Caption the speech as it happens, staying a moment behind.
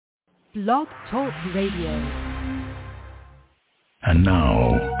Blog Talk Radio. And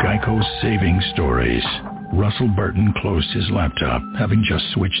now, Geico's Saving Stories. Russell Burton closed his laptop, having just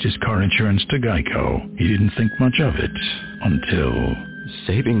switched his car insurance to Geico. He didn't think much of it until...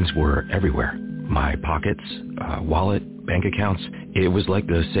 Savings were everywhere. My pockets, wallet, bank accounts. It was like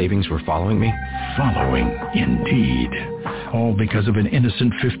the savings were following me. Following, indeed. All because of an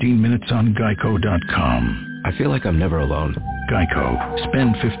innocent 15 minutes on Geico.com. I feel like I'm never alone. Geico.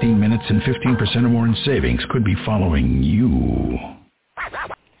 Spend 15 minutes and 15% or more in savings could be following you.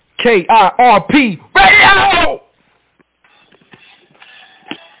 KIRP Radio!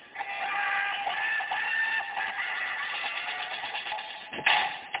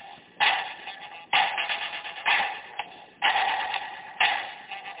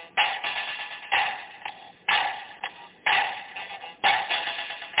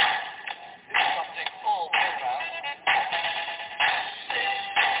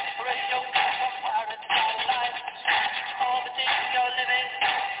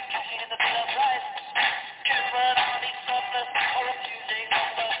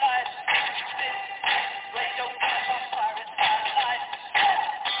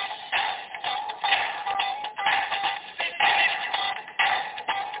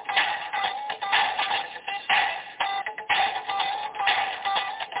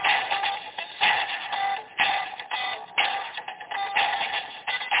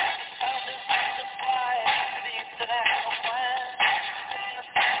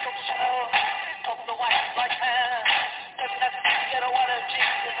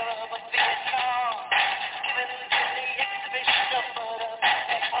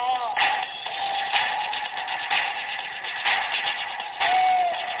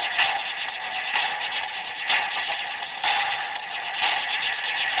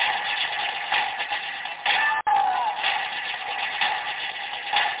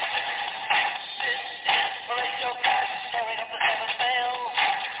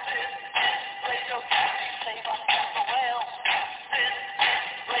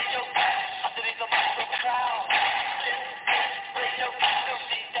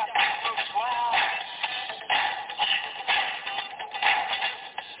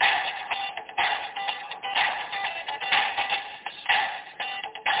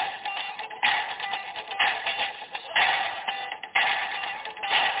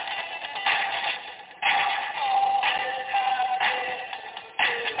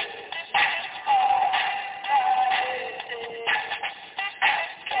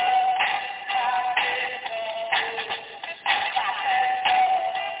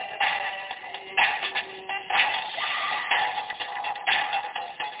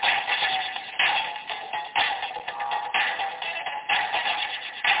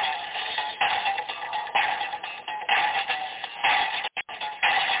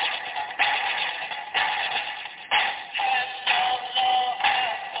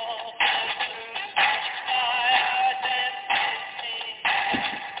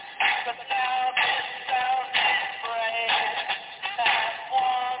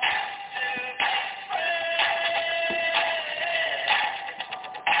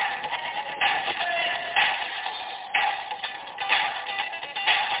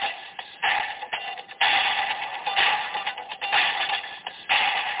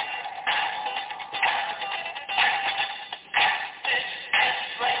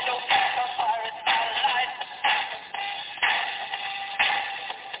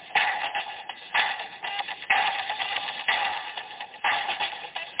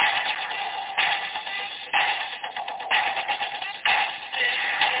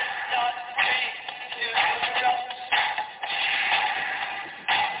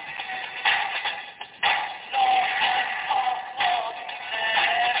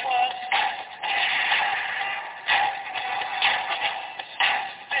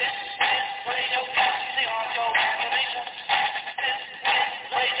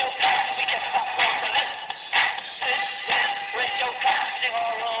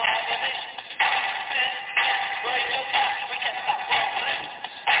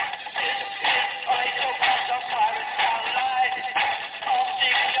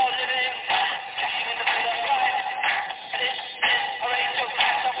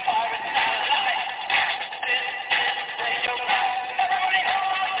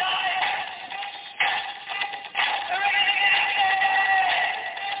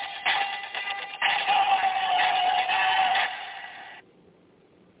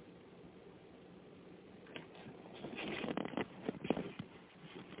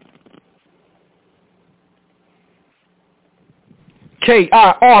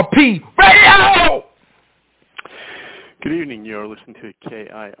 KIRP Radio! Good evening. You're listening to a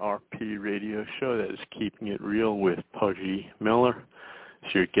KIRP radio show that is keeping it real with Pudgy Miller.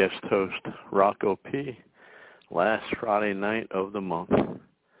 It's your guest host, Rocco P. Last Friday night of the month,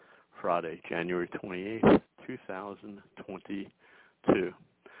 Friday, January 28th, 2022.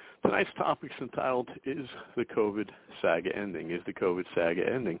 Tonight's topic's entitled, Is the COVID saga ending? Is the COVID saga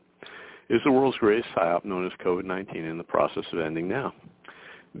ending? Is the world's greatest psyop known as COVID-19 in the process of ending now?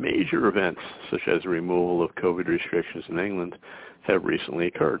 Major events, such as the removal of COVID restrictions in England, have recently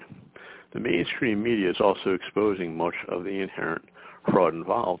occurred. The mainstream media is also exposing much of the inherent fraud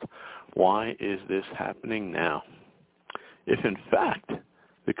involved. Why is this happening now? If, in fact,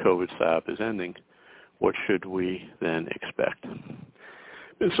 the COVID psyop is ending, what should we then expect?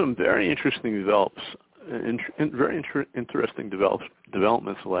 Been some very interesting developments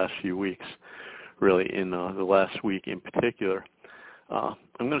the last few weeks, really, in the last week in particular.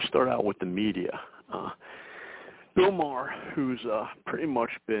 I'm going to start out with the media. Bill Maher, who's pretty much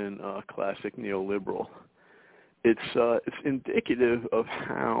been a classic neoliberal, it's indicative of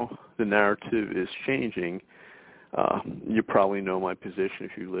how the narrative is changing. You probably know my position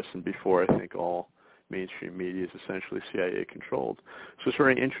if you listened before. I think all mainstream media is essentially CIA controlled. So it's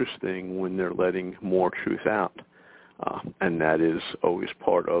very interesting when they're letting more truth out, and that is always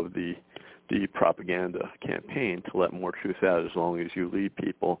part of the propaganda campaign, to let more truth out as long as you lead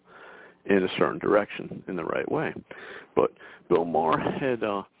people in a certain direction in the right way. But Bill Maher had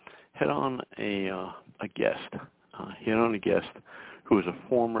on a guest. He had on a guest who was a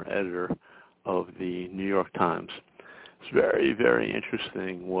former editor of the New York Times. It's very, very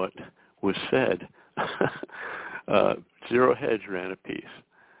interesting what was said. Zero Hedge ran a piece,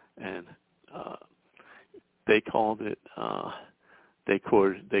 and they called it. They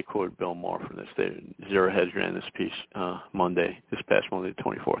quoted Bill Maher from this. Zero Hedge ran this piece this past Monday, the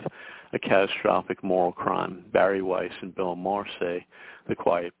 24th. A catastrophic moral crime. Barry Weiss and Bill Maher say the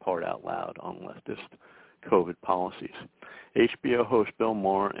quiet part out loud on leftist COVID policies. HBO host Bill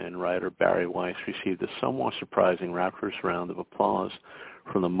Maher and writer Barry Weiss received a somewhat surprising rapturous round of applause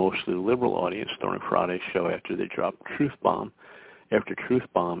from the mostly liberal audience during Friday's show after they dropped truth bomb after truth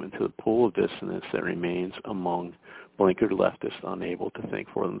bomb into the pool of dissonance that remains among blinkered leftists unable to think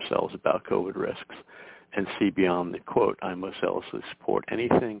for themselves about COVID risks and see beyond the, quote, I most zealously support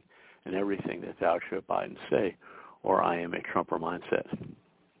anything and everything that thou Joe Biden say, or I am a Trumper mindset.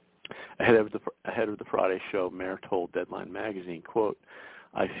 Ahead of the Friday show, Mayer told Deadline magazine, quote,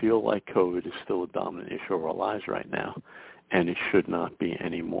 I feel like COVID is still a dominant issue of our lives right now, and it should not be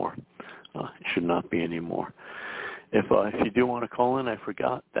anymore. It should not be anymore. If you do want to call in, I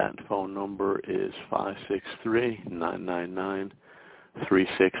forgot, that phone number is 563-999-3683,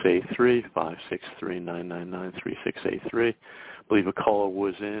 563-999-3683. I believe a caller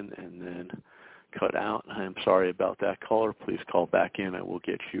was in and then cut out. I am sorry about that, caller. Please call back in. I will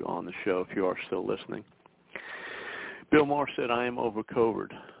get you on the show if you are still listening. Bill Maher said, I am over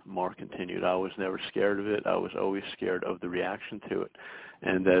COVID. Maher continued, I was never scared of it. I was always scared of the reaction to it.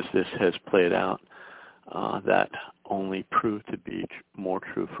 And as this has played out, that only proved to be more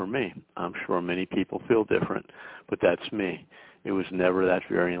true for me. I'm sure many people feel different, but that's me. It was never that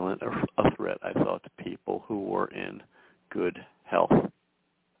virulent a threat, I thought, to people who were in good health.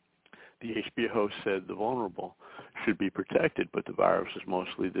 The HBO host said the vulnerable should be protected, but the virus is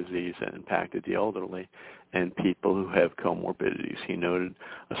mostly disease that impacted the elderly and people who have comorbidities. He noted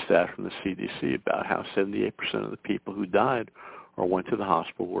a stat from the CDC about how 78% of the people who died or went to the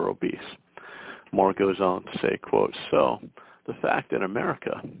hospital were obese. Maher goes on to say, quote, so the fact that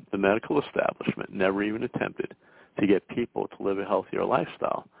America, the medical establishment, never even attempted to get people to live a healthier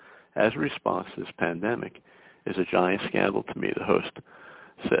lifestyle as a response to this pandemic is a giant scandal to me, the host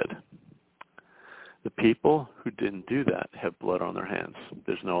said. The people who didn't do that have blood on their hands.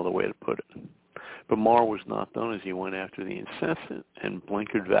 There's no other way to put it. But Maher was not done as he went after the insensate and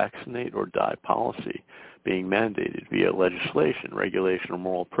blinkered vaccinate or die policy being mandated via legislation, regulation, or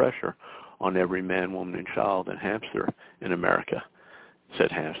moral pressure on every man, woman, and child and hamster in America.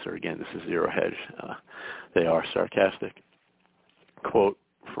 Said hamster. Again, this is Zero Hedge. They are sarcastic. Quote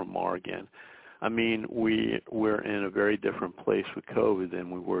from Maher again. I mean, we're in a very different place with COVID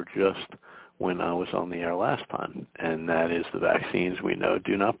than we were just when I was on the air last time, and that is the vaccines we know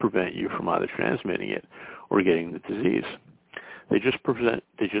do not prevent you from either transmitting it or getting the disease. They just prevent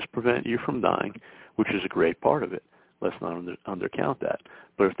you from dying, which is a great part of it. Let's not undercount that.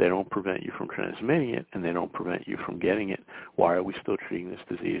 But if they don't prevent you from transmitting it and they don't prevent you from getting it, why are we still treating this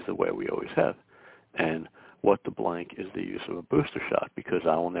disease the way we always have? And what the blank is the use of a booster shot, because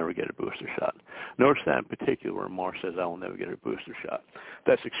I will never get a booster shot. Notice that in particular where Maher says I will never get a booster shot.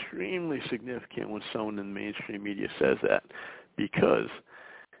 That's extremely significant when someone in the mainstream media says that, because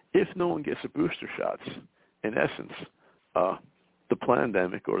if no one gets the booster shots, in essence, the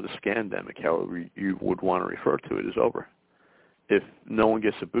pandemic or the scandemic, however you would want to refer to it, is over. If no one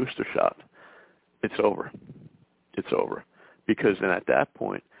gets a booster shot, it's over. It's over. Because then at that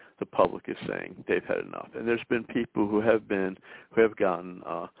point, the public is saying they've had enough. And there's been people who have gotten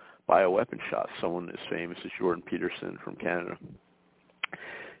bioweapon shots. Someone as famous as Jordan Peterson from Canada.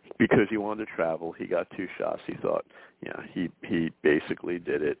 Because he wanted to travel, he got 2 shots. He thought, he basically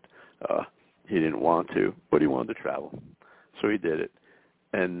did it. He didn't want to, but he wanted to travel. So he did it.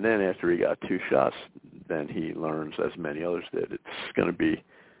 And then after he got 2 shots, then he learns, as many others did, it's going to be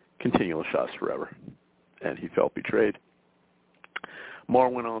continual shots forever. And he felt betrayed. Marr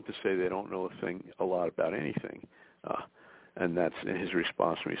went on to say they don't know a lot about anything. And that's in his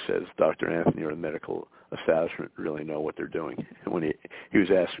response when he says, Dr. Anthony or the medical establishment really know what they're doing. And when he was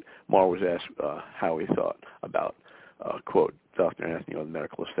asked, Marr was asked how he thought about, quote, Dr. Anthony or the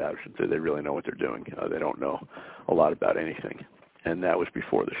medical establishment, do they really know what they're doing? They don't know a lot about anything. And that was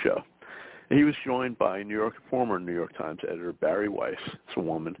before the show. And he was joined by former New York Times editor Barry Weiss. It's a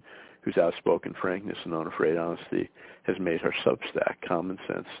woman whose outspoken frankness and unafraid honesty has made her Substack, Common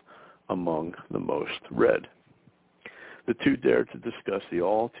Sense, among the most read. The two dared to discuss the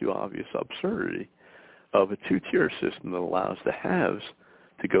all-too-obvious absurdity of a 2-tier system that allows the haves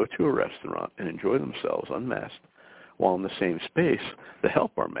to go to a restaurant and enjoy themselves unmasked, while in the same space, the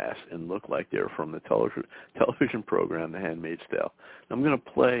help are masked and look like they're from the television program The Handmaid's Tale. I'm going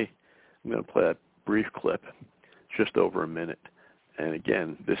to play a brief clip, just over a minute. And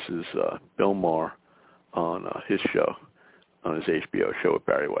again, this is Bill Maher on his show, on his HBO show with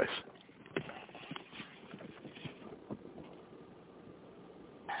Barry Weiss.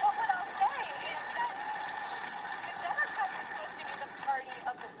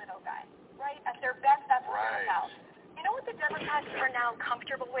 Are now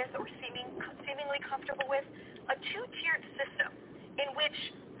comfortable with, or seemingly comfortable with, a 2-tiered system in which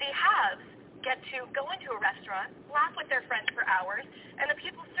the haves get to go into a restaurant, laugh with their friends for hours, and the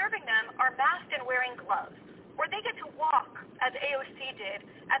people serving them are masked and wearing gloves. Or they get to walk, as AOC did,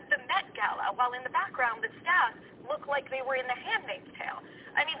 at the Met Gala, while in the background the staff look like they were in The Handmaid's Tale.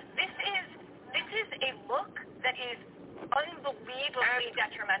 I mean, this is a look that is unbelievably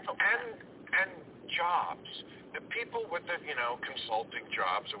detrimental to them. And jobs. The people with the, consulting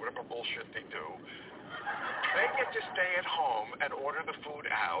jobs or whatever bullshit they do, they get to stay at home and order the food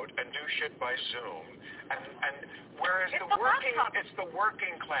out and do shit by Zoom. And whereas it's the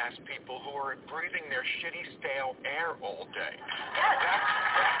working class people who are breathing their shitty, stale air all day. Yes.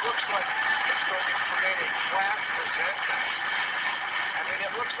 That looks like it's going to create a class resentment. I mean,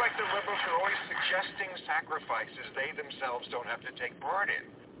 it looks like the liberals are always suggesting sacrifices they themselves don't have to take part in.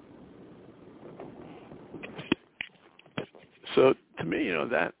 So to me,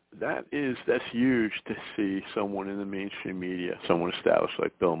 that's huge to see someone in the mainstream media, someone established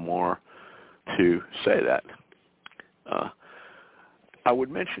like Bill Maher, to say that. I would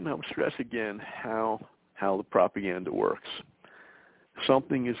stress again how the propaganda works.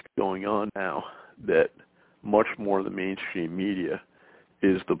 Something is going on now that much more of the mainstream media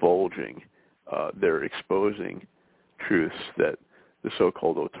is divulging. They're exposing truths that the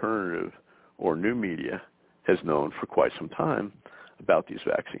so-called alternative or new media has known for quite some time about these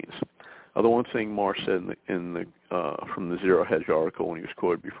vaccines. The one thing Maher said from the Zero Hedge article when he was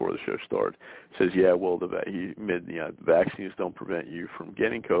quoted before the show started, says, he admitted the vaccines don't prevent you from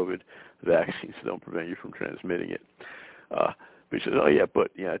getting COVID, the vaccines don't prevent you from transmitting it. But he says,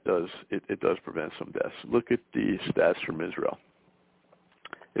 it does. It does prevent some deaths. Look at the stats from Israel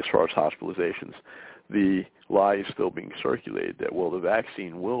as far as hospitalizations. The lie is still being circulated that, the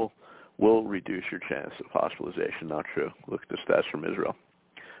vaccine will reduce your chance of hospitalization. Not true. Look at the stats from Israel.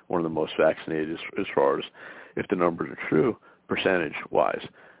 One of the most vaccinated as far as, if the numbers are true, percentage-wise,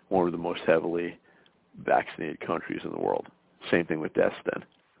 one of the most heavily vaccinated countries in the world. Same thing with deaths then.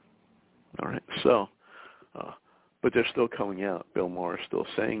 All right. So, but they're still coming out. Bill Maher is still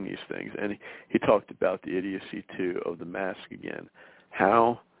saying these things. And he talked about the idiocy, too, of the mask again.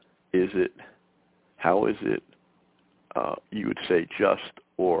 How is it you would say just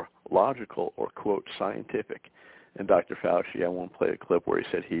or logical or, quote, scientific? And Dr. Fauci, I won't play a clip where he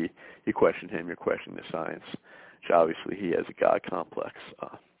said he questioned him, you're questioning the science, which obviously he has a God complex.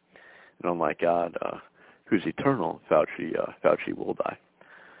 And unlike God, who's eternal, Fauci will die.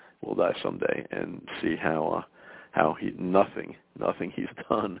 Will die someday, and see how nothing he's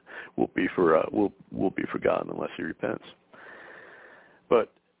done will be forgotten unless he repents.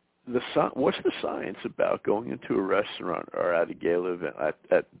 But what's the science about going into a restaurant or at a gala event,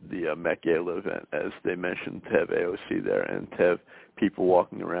 at the Met Gala event, as they mentioned, to have AOC there and to have people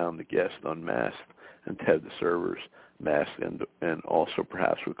walking around, the guests unmasked, and to have the servers masked and also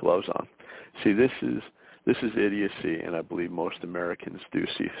perhaps with gloves on? See, this is idiocy, and I believe most Americans do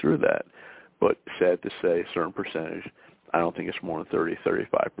see through that. But sad to say, a certain percentage, I don't think it's more than 30,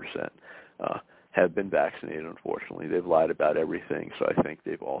 35%, have been vaccinated, unfortunately. They've lied about everything, so I think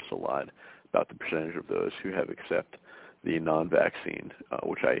they've also lied about the percentage of those who have accepted the non-vaccine,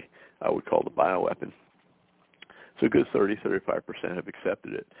 which I would call the bioweapon. So a good 30, 35% have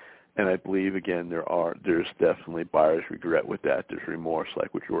accepted it. And I believe, again, there's definitely buyer's regret with that. There's remorse,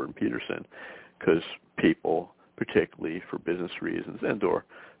 like with Jordan Peterson, because people, particularly for business reasons and or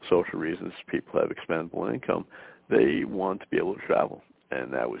social reasons, people have expendable income. They want to be able to travel,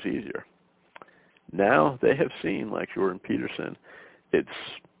 and that was easier. Now they have seen, like Jordan Peterson, it's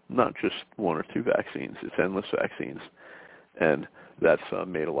not just one or two vaccines, it's endless vaccines. And that's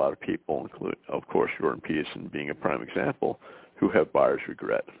made a lot of people, including, of course, Jordan Peterson being a prime example, who have buyer's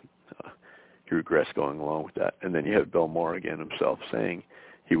regret. He regrets going along with that. And then you have Bill Maher again himself saying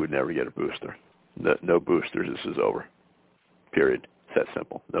he would never get a booster. No boosters, this is over. Period. It's that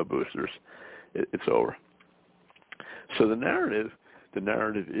simple. No boosters. It's over. So the narrative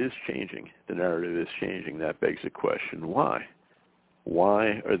is changing. The narrative is changing. That begs the question, why?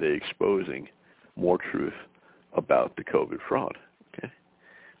 Why are they exposing more truth about the COVID fraud? Okay,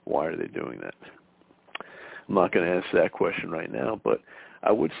 why are they doing that? I'm not going to answer that question right now, but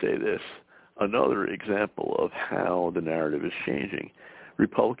I would say this. Another example of how the narrative is changing.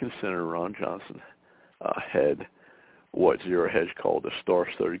 Republican Senator Ron Johnson had what Zero Hedge called a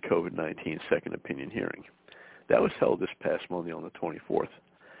star-studded COVID-19 second opinion hearing. That was held this past Monday on the 24th,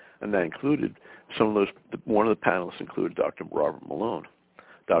 and that included one of the panelists included Dr. Robert Malone.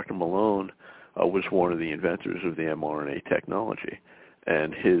 Dr. Malone was one of the inventors of the mRNA technology,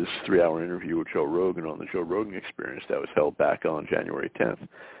 and his 3-hour interview with Joe Rogan on the Joe Rogan Experience that was held back on January 10th,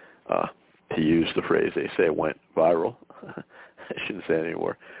 to use the phrase they say, went viral. I shouldn't say it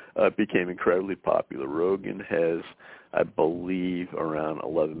anymore. Became incredibly popular. Rogan has, I believe, around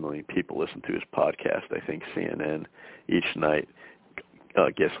 11 million people listen to his podcast. I think CNN each night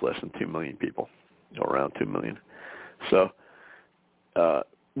gets less than 2 million people, around 2 million. So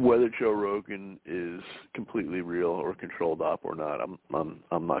whether Joe Rogan is completely real or controlled op or not,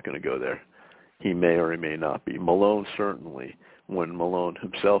 I'm not going to go there. He may or he may not be. Malone certainly, when Malone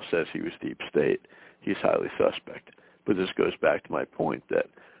himself says he was deep state, he's highly suspect. But this goes back to my point that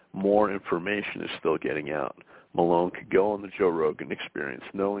more information is still getting out. Malone could go on the Joe Rogan Experience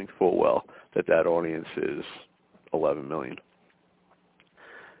knowing full well that that audience is 11 million.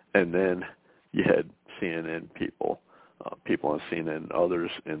 And then you had CNN people on CNN and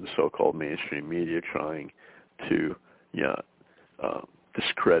others in the so-called mainstream media trying to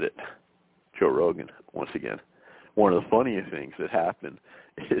discredit Joe Rogan once again. One of the funniest things that happened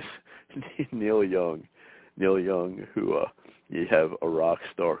is Neil Young, who you have a rock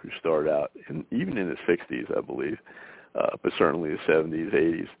star who started out even in his 60s, I believe, but certainly the 70s,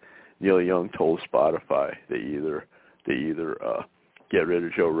 80s. Neil Young told Spotify they either get rid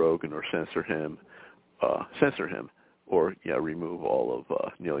of Joe Rogan or censor him, or remove all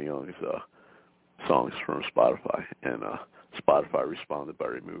of Neil Young's songs from Spotify. And Spotify responded by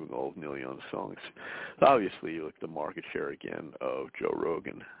removing all of Neil Young's songs. Obviously, you look at the market share again of Joe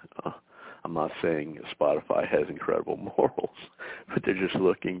Rogan. I'm not saying Spotify has incredible morals, but they're just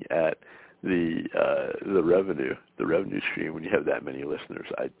looking at the revenue stream. When you have that many listeners,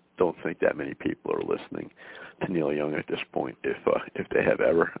 I don't think that many people are listening to Neil Young at this point. If they have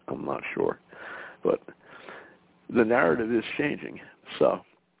ever, I'm not sure. But the narrative is changing. So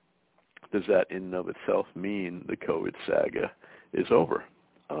does that in and of itself mean the COVID saga is over?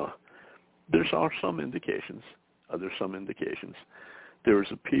 There are some indications. There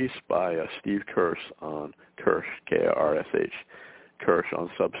was a piece by Steve Kirsch on Kirsch, K-R-S-H, Kirsch on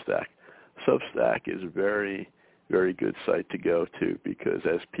Substack. Substack is a very, very good site to go to because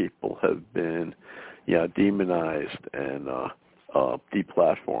as people have been demonized and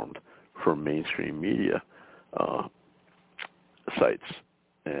deplatformed from mainstream media sites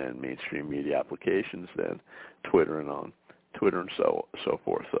and mainstream media applications, then Twitter and so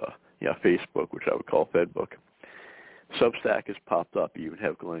forth, Facebook, which I would call Fedbook. Substack has popped up. You even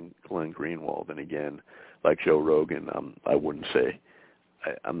have Glenn Greenwald, and again, like Joe Rogan, I wouldn't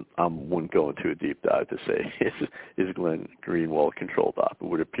go into a deep dive to say is Glenn Greenwald controlled op. It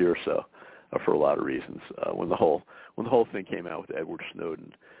would appear so for a lot of reasons. When the whole thing came out with Edward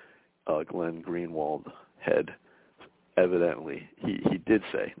Snowden, Glenn Greenwald had evidently, he did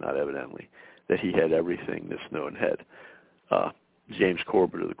say, not evidently, that he had everything that Snowden had. James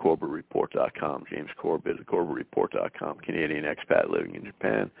Corbett of the CorbettReport.com, James Corbett of the CorbettReport.com, Canadian expat living in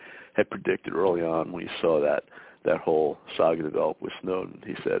Japan, had predicted early on when he saw that whole saga develop with Snowden.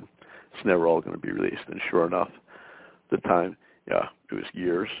 He said, it's never all going to be released. And sure enough, the time, it was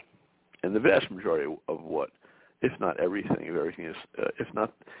years. And the vast majority of what, if not everything, if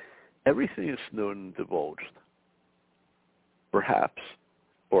not everything is Snowden divulged, perhaps,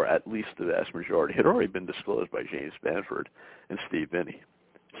 or at least the vast majority, had already been disclosed by James Bamford and Steve Binney.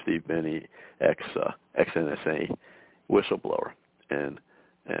 Steve Binney, ex-NSA whistleblower, and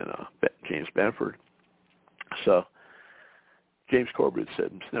James Bamford. So James Corbett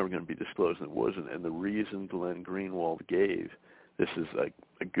said it's never going to be disclosed, and it wasn't. And the reason Glenn Greenwald gave, this is like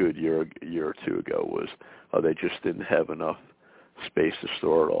a good year or two ago, was they just didn't have enough space to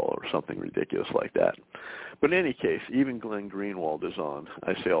store it all, or something ridiculous like that. But in any case, even Glenn Greenwald is on.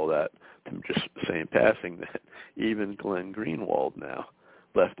 I say all that to just say in passing that even Glenn Greenwald now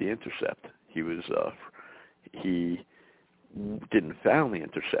left the Intercept. He didn't found the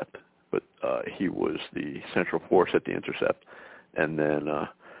Intercept, but he was the central force at the Intercept, and then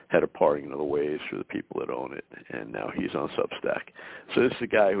had a parting of the ways for the people that own it, and now he's on Substack. So this is a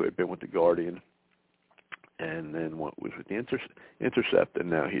guy who had been with the Guardian, and then was with the Intercept, and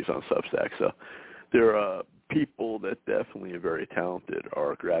now he's on Substack. So there are people that definitely are very talented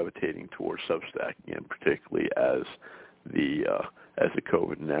are gravitating towards Substack, and particularly as the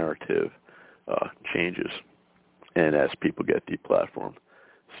COVID narrative changes, and as people get deplatformed.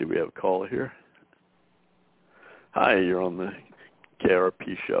 See, we have a caller here. Hi, you're on the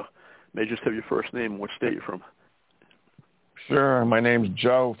KRP show. May I just have your first name and what state you're from? Sure, my name's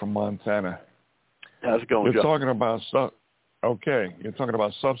Joe from Montana. How's it going, You're Joe? talking about You're talking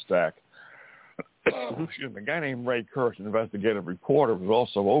about Substack. Excuse me. A guy named Ray Kirsch, an investigative reporter, was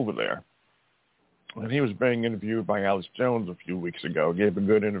also over there, and he was being interviewed by Alex Jones a few weeks ago. Gave a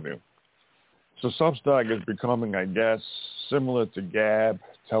good interview. So Substack is becoming, I guess, similar to Gab,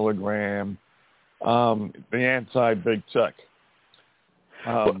 Telegram, the anti-big tech.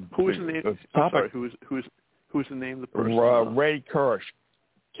 Who is the name? I'm sorry. Who's the name of the person? Ray Kirsch,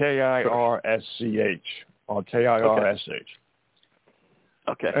 Kirsch, or Kirsch.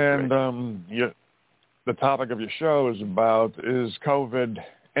 Okay. And the topic of your show is COVID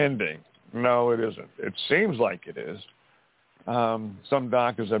ending? No, it isn't. It seems like it is. Some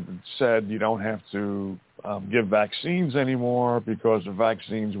doctors have said you don't have to give vaccines anymore because the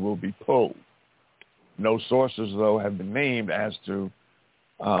vaccines will be pulled. No sources, though, have been named as to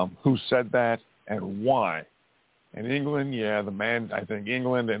who said that and why. In England, I think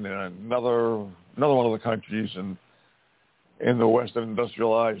England and another one of the countries in the Western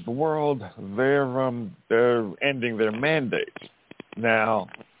industrialized world, they're ending their mandates. Now,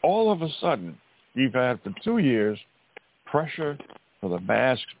 all of a sudden, you've had for 2 years pressure for the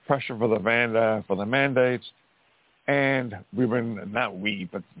masks, pressure for the mandates, and the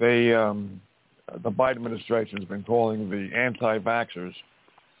Biden administration has been calling the anti-vaxxers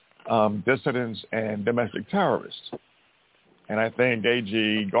dissidents and domestic terrorists. And I think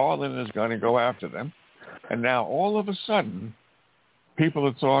A.G. Garland is going to go after them. And now all of a sudden, people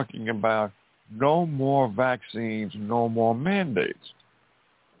are talking about no more vaccines, no more mandates.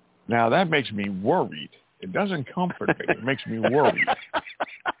 Now that makes me worried. It doesn't comfort me. It makes me worried.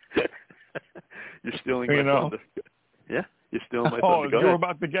 You're stealing my thunder. Yeah, you're stealing my thunder. Oh, you were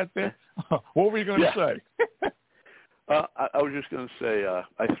about to get there? What were you going to say? I was just going to say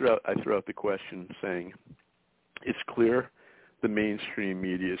I threw out the question saying it's clear the mainstream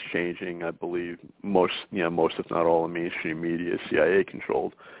media is changing. I believe most if not all the mainstream media is CIA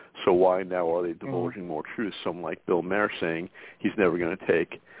controlled. So why now are they divulging more truth? Someone like Bill Maher saying he's never going to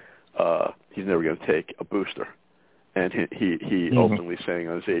take a booster, and he ultimately saying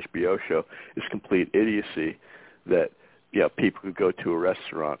on his HBO show it's complete idiocy that people could go to a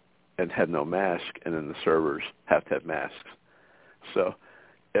restaurant and have no mask, and then the servers have to have masks. So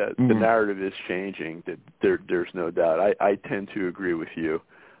the narrative is changing. That there's no doubt. I tend to agree with you.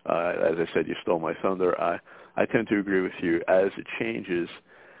 As I said, you stole my thunder. I tend to agree with you. As it changes,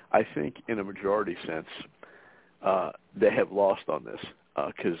 I think in a majority sense, they have lost on this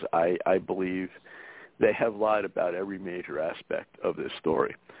because I believe they have lied about every major aspect of this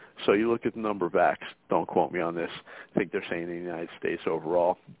story. So you look at the number of vax, don't quote me on this, I think they're saying in the United States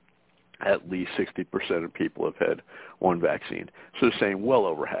overall, at least 60% of people have had one vaccine. So they're saying well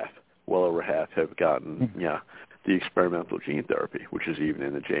over half have gotten the experimental gene therapy, which is even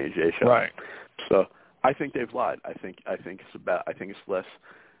in the J&J shot. Right. So I think they've lied. I think it's less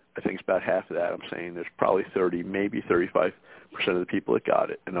I think it's about half of that. I'm saying there's probably 30, maybe 35% of the people that got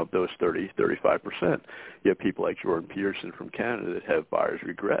it. And of those 35%, you have people like Jordan Peterson from Canada that have buyer's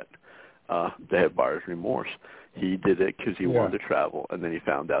regret. They have buyer's remorse. He did it because he wanted to travel, and then he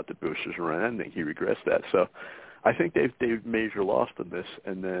found out the boosters were ending. He regrets that. So I think they've major lost on this.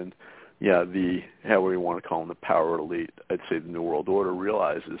 And then, the however you want to call them, the power elite, I'd say the New World Order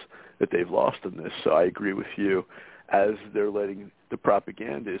realizes that they've lost on this. So I agree with you. As they're letting the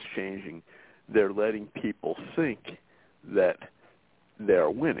propaganda is changing, they're letting people think that they're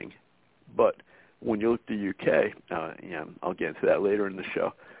winning. But when you look at the UK, I'll get into that later in the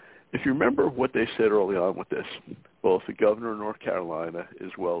show. If you remember what they said early on with this, both the governor of North Carolina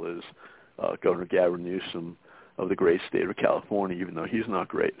as well as Governor Gavin Newsom of the great state of California, even though he's not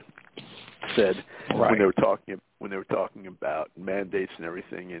great, said when they were talking about mandates and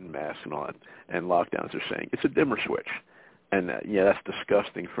everything and masks and all that and lockdowns, they're saying it's a dimmer switch. And that's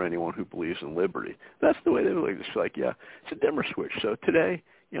disgusting for anyone who believes in liberty. That's the way they believe. It's like, it's a dimmer switch. So today,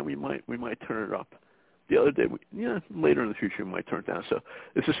 we might turn it up. The other day, later in the future, we might turn it down. So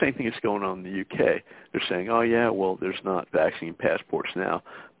it's the same thing that's going on in the UK. They're saying, there's not vaccine passports now,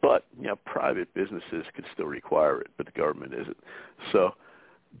 but private businesses could still require it, but the government isn't. So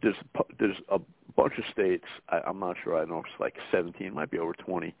there's a bunch of states. I'm not sure. I know it's like 17, it might be over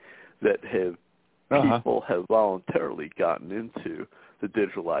 20, that have people have voluntarily gotten into the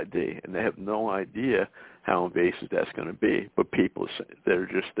digital ID, and they have no idea how invasive that's going to be. But people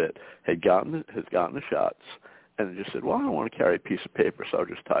that has gotten the shots, and they just said, well, I don't want to carry a piece of paper, so I'll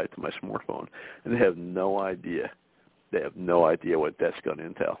just tie it to my smartphone. And they have no idea. They have no idea what that's going to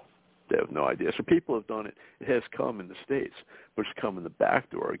entail. They have no idea. So people have done it. It has come in the states, but it's come in the back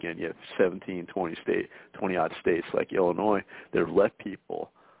door. Again, you have 17, 20-odd states like Illinois that have let people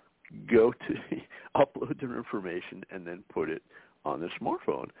go to upload their information and then put it on their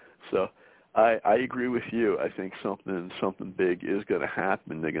smartphone. So I agree with you. I think something big is going to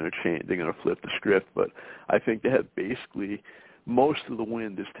happen. They're going to change. They're going to flip the script. But I think they have basically most of the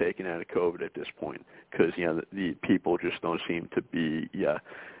wind is taken out of COVID at this point because the people just don't seem to be.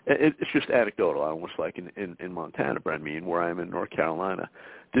 It's just anecdotal, almost like in Montana, but I mean where I'm in North Carolina.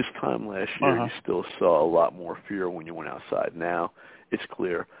 This time last year, you still saw a lot more fear when you went outside. Now it's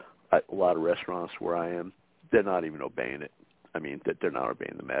clear. A lot of restaurants where I am, they're not even obeying it. I mean, they're not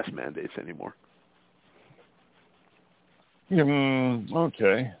obeying the mask mandates anymore.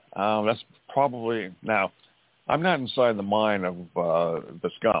 Okay. That's probably... Now, I'm not inside the mind of the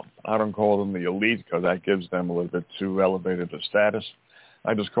scum. I don't call them the elite because that gives them a little bit too elevated a status.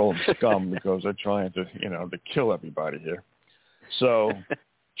 I just call them scum because they're trying to, to kill everybody here. So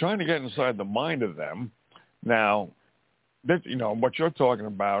trying to get inside the mind of them. Now, what you're talking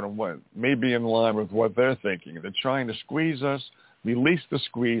about and what may be in line with what they're thinking. They're trying to squeeze us, release the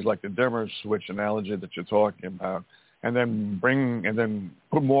squeeze, like the dimmer switch analogy that you're talking about, and then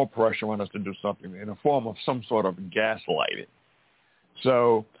put more pressure on us to do something in a form of some sort of gaslighting.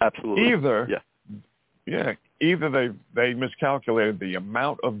 So absolutely, either they miscalculated the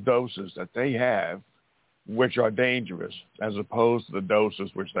amount of doses that they have, which are dangerous, as opposed to the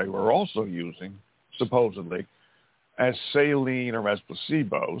doses which they were also using, supposedly, as saline or as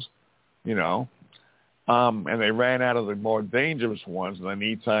placebos, and they ran out of the more dangerous ones and they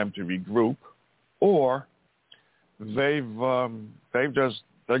need time to regroup, or they're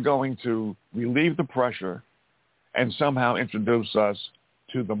going to relieve the pressure and somehow introduce us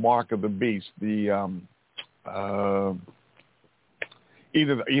to the mark of the beast, the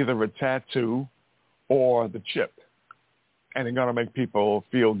either a tattoo or the chip, and they're going to make people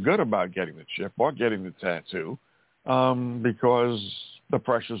feel good about getting the chip or getting the tattoo. Because the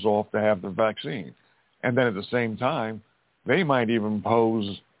pressure's off to have the vaccine. And then at the same time, they might even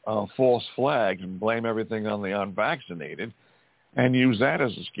pose false flags and blame everything on the unvaccinated and use that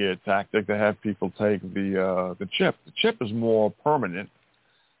as a scare tactic to have people take the chip. The chip is more permanent,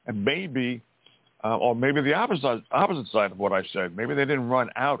 and maybe, or maybe the opposite side of what I said, maybe they didn't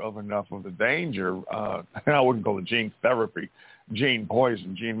run out of enough of the danger. I wouldn't call it gene therapy, gene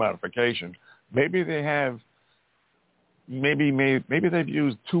poison, gene modification. Maybe they have... Maybe they've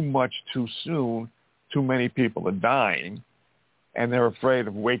used too much too soon. Too many people are dying, and they're afraid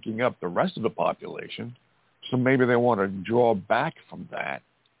of waking up the rest of the population. So maybe they want to draw back from that,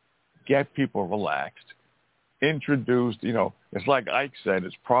 get people relaxed, introduce, it's like Ike said,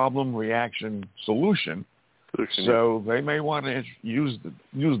 it's problem, reaction, solution. So they may want to use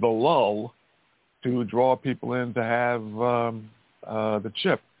the lull to draw people in to have the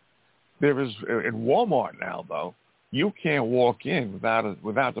chip. There is in Walmart now, though. You can't walk in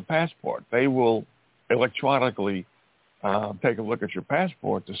without the passport. They will electronically take a look at your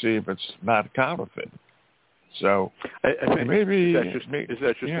passport to see if it's not counterfeit. So I think maybe is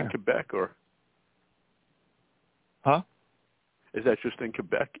that just in Quebec or? Huh? Is that just in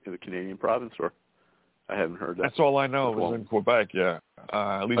Quebec, in the Canadian province, or? I haven't heard that. That's all I know is in Quebec. Yeah,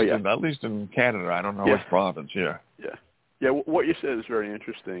 at least in Canada. I don't know which province. Yeah. Yeah. What you said is very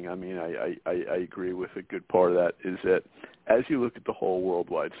interesting. I mean, I agree with a good part of that. Is that as you look at the whole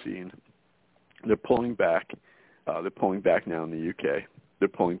worldwide scene, they're pulling back. They're pulling back now in the UK. They're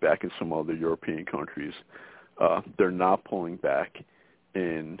pulling back in some other European countries. They're not pulling back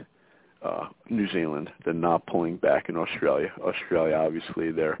in New Zealand. They're not pulling back in Australia. Australia,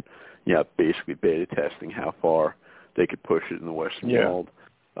 obviously, they're basically beta testing how far they could push it in the Western world.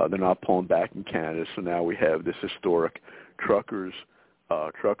 They're not pulling back in Canada, so now we have this historic truckers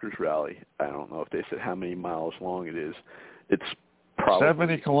rally. I don't know if they said how many miles long it is. It's probably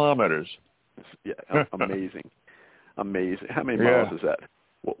 70 kilometers. Amazing. How many miles is that?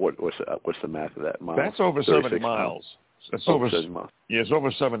 What's the math of that? Miles? That's over 70 miles. It's over 70 miles. Yeah, it's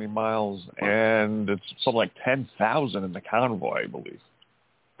over 70 miles, and it's something like 10,000 in the convoy, I believe.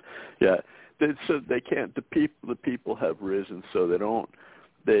 Yeah, so they can't. The people have risen, so they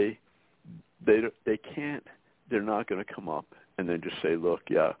can't. They're not going to come up and then just say, "Look,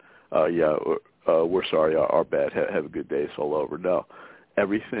 we're sorry, our bad. Have a good day. It's all over." No,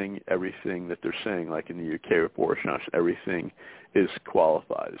 everything that they're saying, like in the UK with Boris Johnson, everything is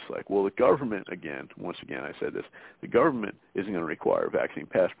qualified. It's like, well, the government, once again, I said this, the government isn't going to require a vaccine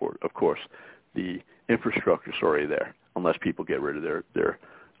passport. Of course, the infrastructure's already there, unless people get rid of their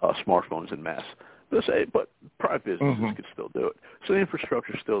smartphones en masse. But private businesses could still do it. So the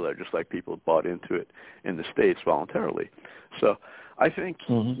infrastructure's still there, just like people bought into it in the States voluntarily. So I think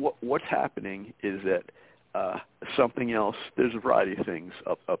what's happening is that something else, there's a variety of things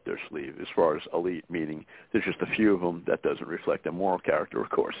up their sleeve as far as elite, meaning there's just a few of them that doesn't reflect their moral character, of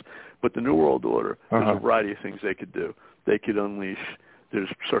course. But the New World Order, there's a variety of things they could do. They could unleash, there's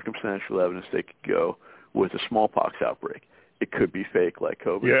circumstantial evidence they could go with a smallpox outbreak. It could be fake like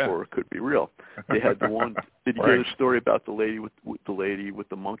COVID, or it could be real. They had the one. Did you hear the story about the lady with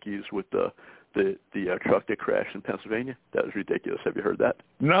the monkeys with the truck that crashed in Pennsylvania? That was ridiculous. Have you heard that?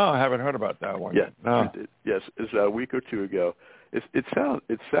 No, I haven't heard about that one. Yeah, no. Yes, it's a week or two ago. It sounds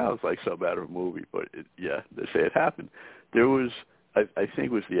like something out of a movie, but they say it happened. There was, I think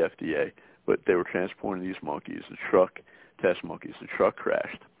it was the FDA, but they were transporting these monkeys, test monkeys. The truck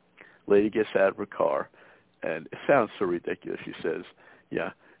crashed. Lady gets out of her car. And it sounds so ridiculous. She says,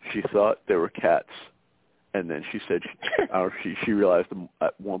 she thought they were cats. And then she said she realized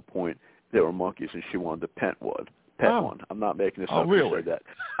at one point they were monkeys and she wanted to pet one. I'm not making this up. Really? She said that.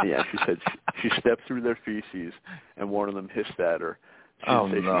 Yeah, she said she stepped through their feces and one of them hissed at her. She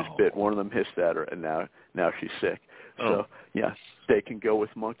didn't say she was bit. One of them hissed at her and now she's sick. So, they can go with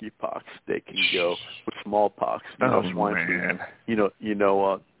monkeypox. They can go with smallpox. Swine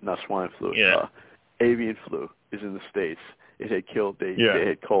flu. Not swine flu. Yeah. Avian flu is in the States. It had killed. They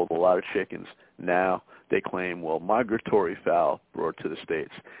had culled a lot of chickens. Now they claim, migratory fowl brought to the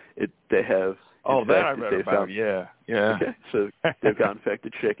States. They have. That I read about. Yeah. Okay, so they've got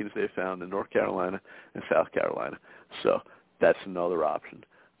infected chickens they found in North Carolina and South Carolina. So that's another option.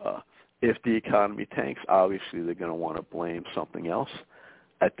 If the economy tanks, obviously they're going to want to blame something else.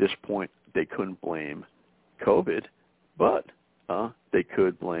 At this point, they couldn't blame COVID, but they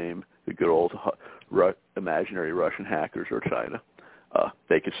could blame the good old imaginary Russian hackers or China.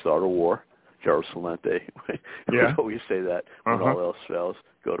 They could start a war. Gerald Salente would always say that when all else fails,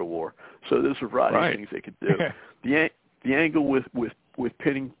 go to war. So there's a variety of things they could do. The angle with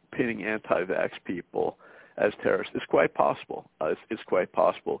pitting anti-vax people as terrorists is quite possible. It's quite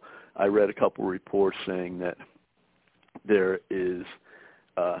possible. I read a couple of reports saying that they're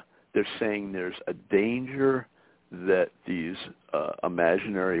saying there's a danger that these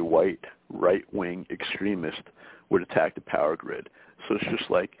imaginary white right-wing extremists would attack the power grid. So it's just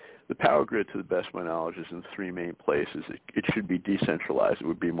like the power grid, to the best of my knowledge, is in three main places. It should be decentralized. It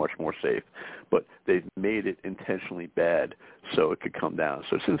would be much more safe. But they've made it intentionally bad so it could come down.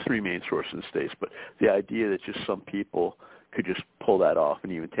 So it's in three main sources in the states. But the idea that just some people could just pull that off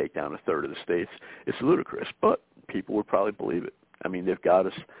and even take down a third of the states, it's ludicrous. But people would probably believe it. I mean, they've got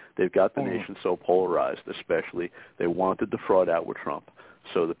the nation so polarized, especially they wanted the fraud out with Trump.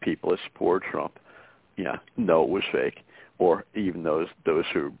 So the people that support Trump, know it was fake. Or even those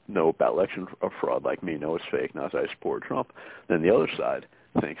who know about election fraud like me know it's fake, not as I support Trump. Then the other side,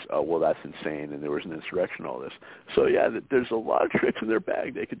 thinks, oh, well, that's insane, and there was an insurrection, all this. So, yeah, there's a lot of tricks in their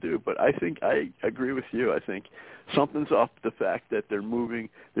bag they could do, but I think I agree with you. I think something's off with the fact that they're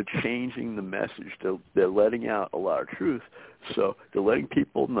changing the message. They're letting out a lot of truth, so they're letting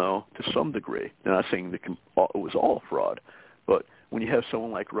people know to some degree. They're not saying it was all fraud, but when you have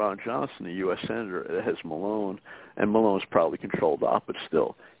someone like Ron Johnson, a U.S. Senator, that has Malone, and Malone's probably controlled op, but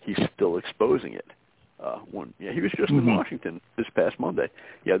still, he's still exposing it. He was just in Washington this past Monday.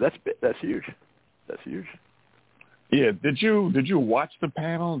 Yeah, that's huge. That's huge. Yeah, did you watch the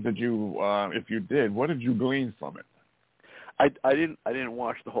panel? Did you? If you did, what did you glean from it? I didn't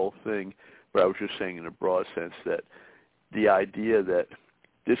watch the whole thing, but I was just saying in a broad sense that the idea that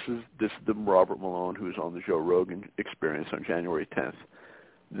this is the Robert Malone who was on the Joe Rogan Experience on January 10th,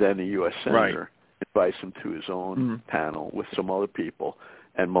 then a U.S. Senator invites him to his own panel with some other people.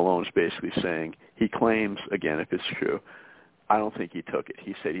 And Malone's basically saying, he claims, again, if it's true, I don't think he took it.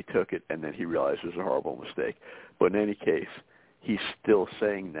 He said he took it, and then he realized it was a horrible mistake. But in any case, he's still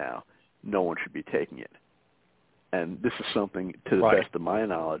saying now, no one should be taking it. And this is something, to the best of my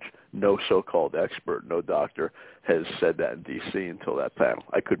knowledge, no so-called expert, no doctor has said that in D.C. until that panel.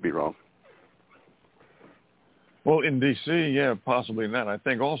 I could be wrong. Well, in D.C., yeah, possibly not. I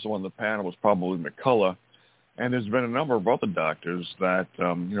think also on the panel was probably McCullough. And there's been a number of other doctors that,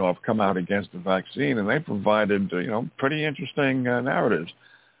 have come out against the vaccine, and they provided, pretty interesting narratives.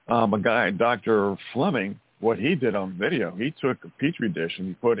 A guy, Dr. Fleming, what he did on video, he took a Petri dish and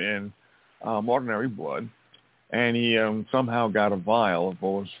he put in ordinary blood, and he somehow got a vial of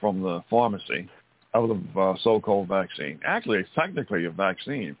what was from the pharmacy of the so-called vaccine. Actually, it's technically a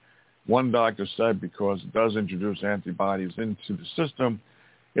vaccine. One doctor said because it does introduce antibodies into the system,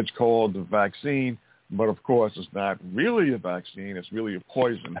 it's called the vaccine. But, of course, it's not really a vaccine. It's really a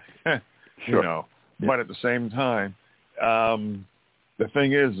poison, Sure. But at the same time, the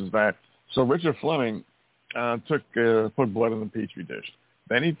thing is that, so Richard Fleming put blood in the Petri dish.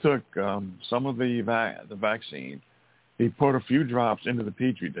 Then he took some of the vaccine. He put a few drops into the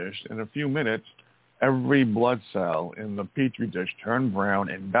Petri dish. In a few minutes, every blood cell in the Petri dish turned brown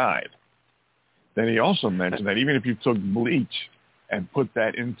and died. Then he also mentioned that even if you took bleach and put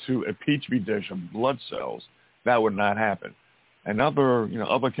that into a Petri dish of blood cells, that would not happen. And other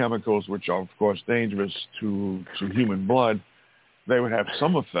chemicals, which are, of course, dangerous to human blood, they would have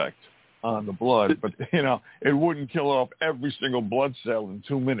some effect on the blood, but, it wouldn't kill off every single blood cell in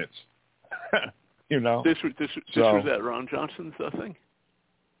 2 minutes, This was at Ron Johnson's thing?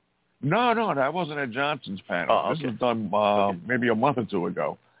 No, that wasn't at Johnson's panel. Oh, okay. This was done maybe a month or two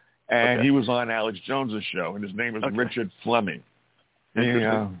ago. And he was on Alex Jones's show, and his name is Richard Fleming.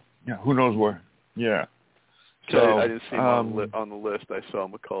 Yeah, who knows where? Yeah. So I didn't see him on the list. I saw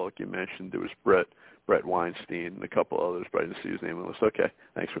McCullough. You mentioned there was Brett Weinstein and a couple others, but I didn't see his name on the list. Okay,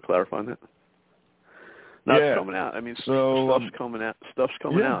 thanks for clarifying that. Now it's coming out. I mean, stuff's coming out. Stuff's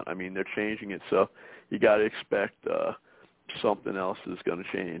coming out. I mean, they're changing it, so you got to expect something else is going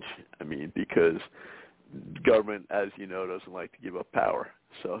to change. I mean, because government, as you know, doesn't like to give up power.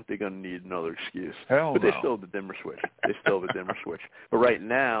 So they're going to need another excuse. But they still have the dimmer switch. But right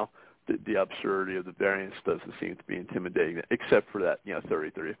now, the absurdity of the variance doesn't seem to be intimidating, except for that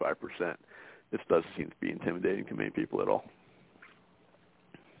 30-35%. It doesn't seem to be intimidating to many people at all.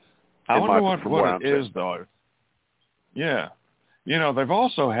 I wonder what it is, though. Yeah. They've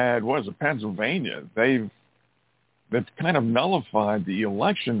also had, Pennsylvania. They've kind of nullified the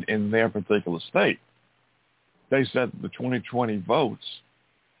election in their particular state. They said the 2020 votes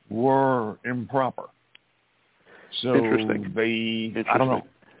were improper. So Interesting.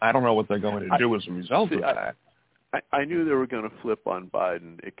 I don't know what they're going to do as a result of that. I knew they were going to flip on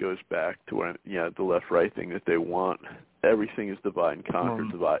Biden. It goes back to when, the left-right thing that they want. Everything is divide and conquer.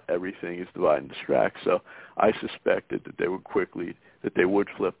 Everything is divide and distract. So I suspected that they would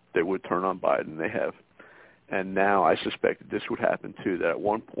flip. They would turn on Biden. They have. And now I suspected this would happen too, that at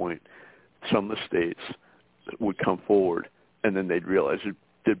one point some of the states would come forward and then they'd realize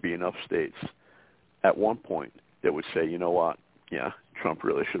there'd be enough states at one point that would say, you know what, Trump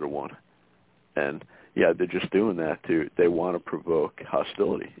really should have won. And, they're just doing that too. They want to provoke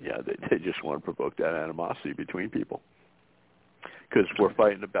hostility. They just want to provoke that animosity between people. Because we're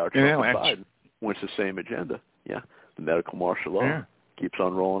fighting about Trump and Biden when it's the same agenda. The medical martial law keeps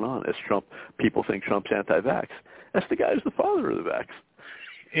on rolling on. As people think Trump's anti-vax. That's the guy who's the father of the vax.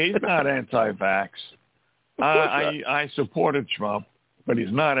 He's not anti-vax. I supported Trump, but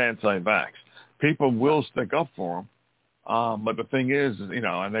he's not anti-vax. People will stick up for him. But the thing is,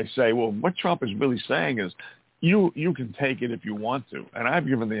 and they say, well, what Trump is really saying is you can take it if you want to. And I've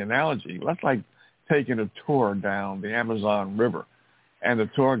given the analogy, that's like taking a tour down the Amazon River. And the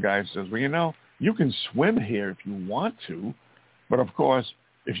tour guide says, well, you can swim here if you want to, but of course,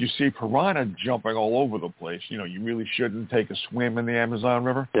 if you see piranha jumping all over the place, you really shouldn't take a swim in the Amazon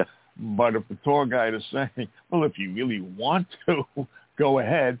River. Yeah. But if the tour guide is saying, well, if you really want to, go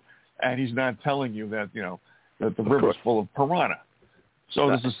ahead, and he's not telling you that, that the river's full of piranha. So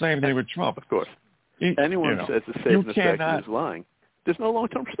it's the same thing with Trump. Of course. Anyone says the safe and effective is lying. There's no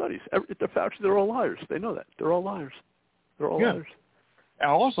long-term studies. The Fauci, they're all liars. They know that. They're all liars. They're all liars. And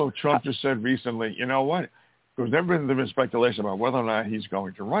also, Trump just said recently, you know what? There's never been speculation about whether or not he's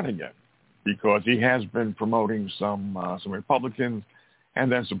going to run again, because he has been promoting some Republicans,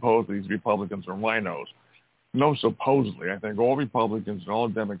 and then supposedly these Republicans are rhinos. No, supposedly. I think all Republicans and all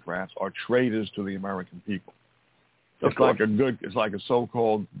Democrats are traitors to the American people. It's like a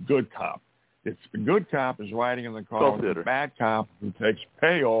so-called good cop. If the good cop is riding in the car with the bad cop who takes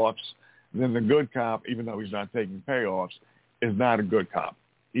payoffs, then the good cop, even though he's not taking payoffs, is not a good cop.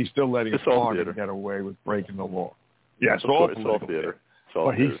 He's still letting his partner get away with breaking the law. Yeah, it's all theater.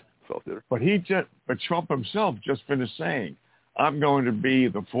 But Trump himself just finished saying, I'm going to be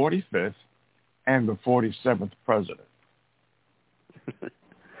the 45th and the 47th president.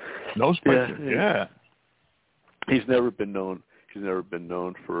 No speculation. Yeah. He's never been known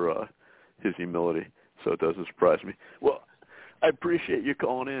for his humility, so it doesn't surprise me. Well, I appreciate you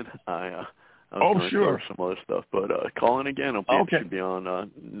calling in. I was going to some other stuff, but call in again. I'll be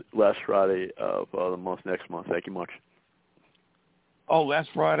on last Friday of the month next month. Thank you much. Oh, last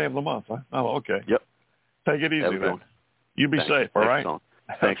Friday of the month, huh? Oh, okay. Yep. Take it easy, man. You be safe, all right?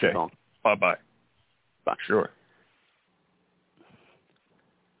 Thanks for calling. Bye-bye. Bye. Sure.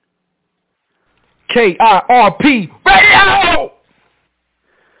 KIRP Radio!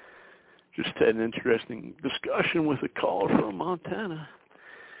 Just had an interesting discussion with a caller from Montana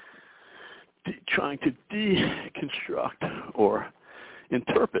trying to deconstruct or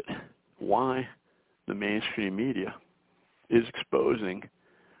interpret why the mainstream media is exposing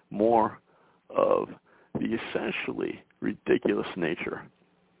more of the essentially ridiculous nature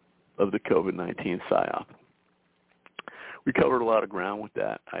of the COVID-19 psyop. We covered a lot of ground with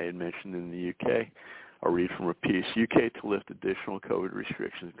that. I had mentioned in the UK, I'll read from a piece, UK to lift additional COVID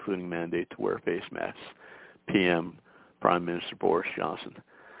restrictions, including mandate to wear face masks, PM Prime Minister Boris Johnson.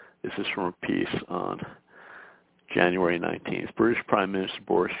 This is from a piece on January 19th. British Prime Minister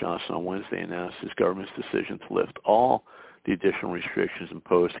Boris Johnson on Wednesday announced his government's decision to lift all the additional restrictions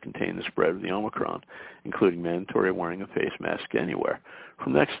imposed to contain the spread of the Omicron, including mandatory wearing a face mask anywhere,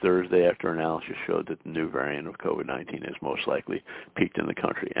 from next Thursday after analysis showed that the new variant of COVID-19 is most likely peaked in the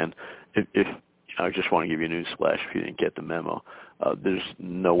country. And if I just want to give you a news flash if you didn't get the memo, there's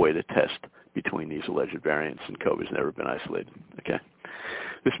no way to test between these alleged variants, and COVID has never been isolated. Okay.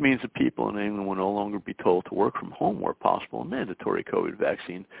 This means that people in England will no longer be told to work from home where possible, and mandatory COVID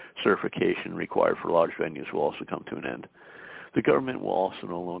vaccine certification required for large venues will also come to an end. The government will also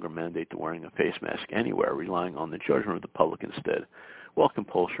no longer mandate the wearing of face mask anywhere, relying on the judgment of the public instead, while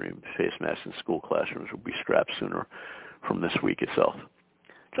compulsory face masks in school classrooms will be strapped sooner from this week itself.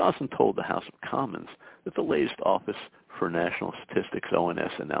 Johnson told the House of Commons that the latest Office for National Statistics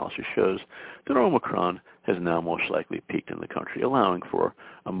ONS analysis shows that Omicron has now most likely peaked in the country, allowing for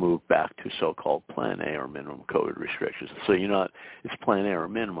a move back to so-called Plan A or minimum COVID restrictions. So it's Plan A or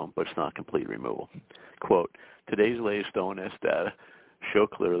minimum, but it's not complete removal. Quote, today's latest ONS data show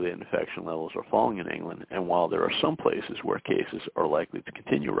clearly that infection levels are falling in England, and while there are some places where cases are likely to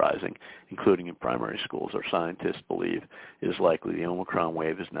continue rising, including in primary schools, our scientists believe it is likely the Omicron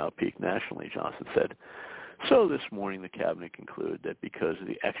wave has now peaked nationally, Johnson said. So this morning, the cabinet concluded that because of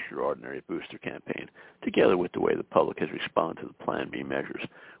the extraordinary booster campaign, together with the way the public has responded to the Plan B measures,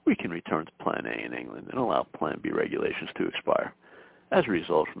 we can return to Plan A in England and allow Plan B regulations to expire. As a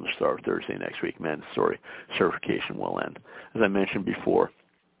result, from the start of Thursday next week, mandatory certification will end. As I mentioned before,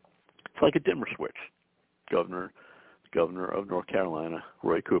 it's like a dimmer switch. Governor of North Carolina,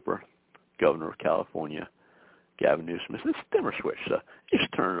 Roy Cooper, Governor of California, Gavin Newsom. It's a dimmer switch. So you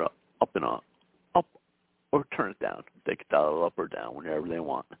just turn it up and on, up or turn it down. They can dial it up or down whenever they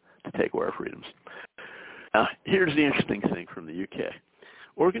want to take away our freedoms. Now, here's the interesting thing from the UK.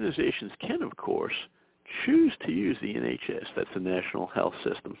 Organizations can, of course, choose to use the NHS, that's the National Health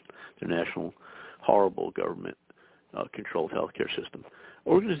System, the national horrible government-controlled healthcare system.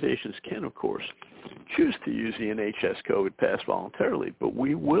 Organizations can, of course, choose to use the NHS COVID pass voluntarily, but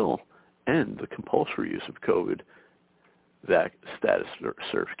we will end the compulsory use of COVID status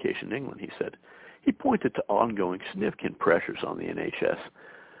certification in England, he said. He pointed to ongoing significant pressures on the NHS,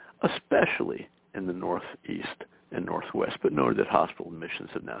 especially in the northeast and northwest, but noted that hospital admissions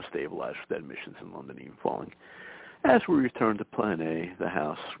have now stabilized, with admissions in London even falling. As we return to Plan A, the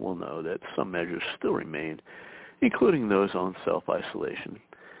House will know that some measures still remain, including those on self-isolation.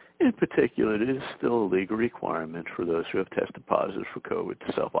 In particular, it is still a legal requirement for those who have tested positive for COVID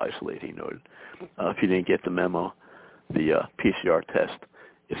to self-isolate, he noted. If you didn't get the memo, the PCR test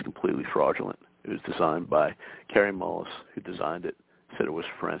is completely fraudulent. It was designed by Carrie Mullis, who designed it, said it was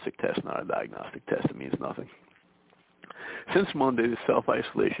a forensic test, not a diagnostic test. It means nothing. Since Monday, the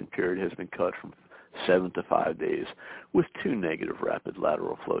self-isolation period has been cut from 7 to 5 days, with 2 negative rapid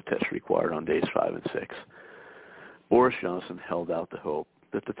lateral flow tests required on days 5 and 6. Boris Johnson held out the hope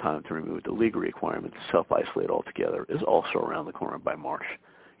that the time to remove the legal requirement to self-isolate altogether is also around the corner by March,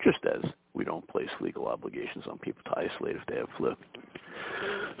 just as we don't place legal obligations on people to isolate if they have flu.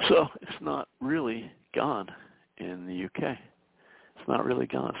 So it's not really gone in the UK. It's not really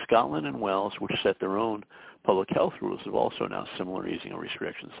gone. Scotland and Wales, which set their own public health rules, have also announced similar easing of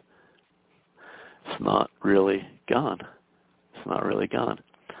restrictions. It's not really gone. It's not really gone.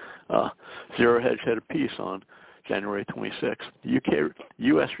 Zero Hedge had a piece on January 26th. The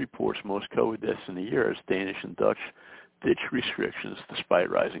U.S. reports most COVID deaths in a year as Danish and Dutch ditch restrictions despite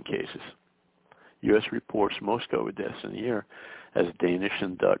rising cases. U.S. reports most COVID deaths in a year as Danish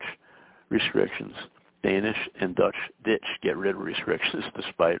and Dutch restrictions. Danish and Dutch ditch get rid of restrictions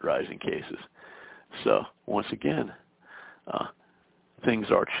despite rising cases. So, once again,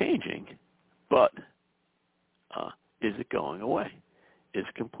 things are changing, but is it going away? Is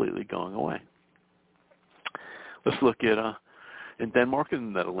it completely going away? Let's look at, in Denmark and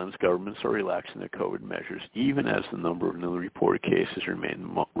the Netherlands, governments are relaxing their COVID measures, even as the number of newly reported cases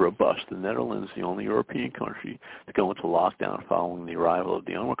remain robust. The Netherlands is the only European country to go into lockdown following the arrival of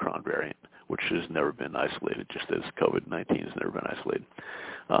the Omicron variant, which has never been isolated, just as COVID-19 has never been isolated.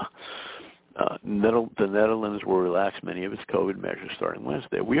 The Netherlands will relax many of its COVID measures starting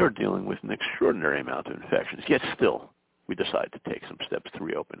Wednesday. We are dealing with an extraordinary amount of infections, yet still we decided to take some steps to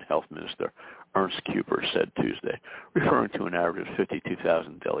reopen, Health Minister Ernst Kuper said Tuesday, referring to an average of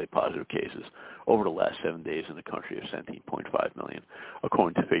 52,000 daily positive cases over the last 7 days in the country of 17.5 million,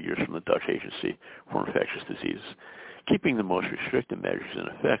 according to figures from the Dutch Agency for Infectious Diseases. Keeping the most restrictive measures in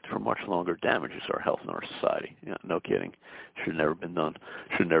effect for much longer damages our health and our society. Yeah, no kidding. Should never been done.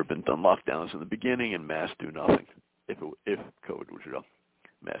 Should never been done lockdowns in the beginning and mass do nothing. If COVID was real,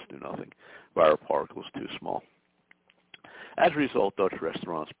 mass do nothing. Viral particles too small. As a result, Dutch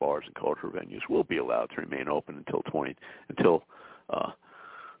restaurants, bars, and cultural venues will be allowed to remain open until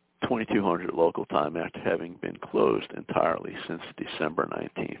 2200 local time after having been closed entirely since December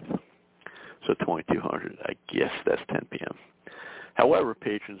 19th. So 2200, I guess that's 10 p.m. However,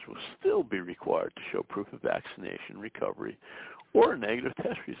 patrons will still be required to show proof of vaccination, recovery, or negative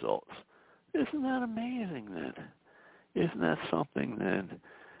test results. Isn't that amazing then? Isn't that something then?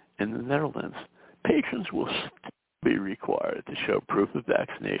 In the Netherlands, patrons will still be required to show proof of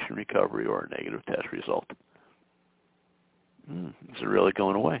vaccination, recovery, or a negative test result. Is it really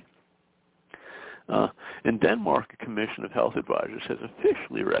going away? In Denmark, a commission of health advisors has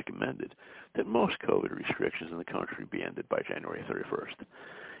officially recommended that most COVID restrictions in the country be ended by January 31st.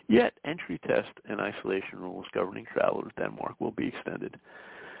 Yet, entry test and isolation rules governing travel to Denmark will be extended.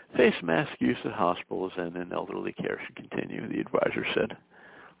 Face mask use at hospitals and in elderly care should continue, the advisor said.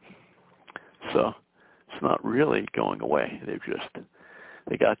 So, it's not really going away. They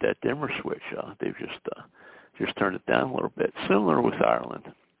got that dimmer switch. They've just turned it down a little bit. Similar with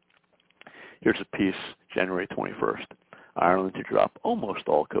Ireland. Here's a piece, January 21st. Ireland to drop almost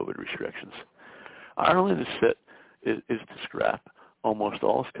all COVID restrictions. Ireland is to scrap almost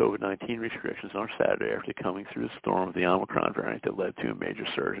all its COVID-19 restrictions on Saturday after coming through the storm of the Omicron variant that led to a major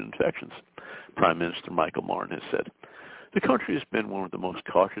surge in infections. Prime Minister Michael Martin has said, the country has been one of the most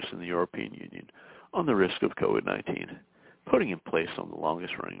cautious in the European Union on the risk of COVID-19, putting in place some of the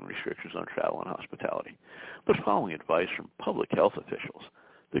longest-running restrictions on travel and hospitality. But following advice from public health officials,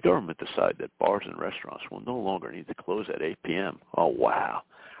 the government decided that bars and restaurants will no longer need to close at 8 p.m. Oh, wow.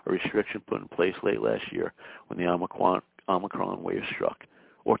 A restriction put in place late last year when the Omicron wave struck,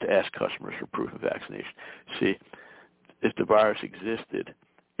 or to ask customers for proof of vaccination. See, if the virus existed,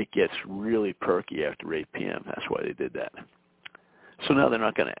 it gets really perky after 8 p.m. That's why they did that. So now they're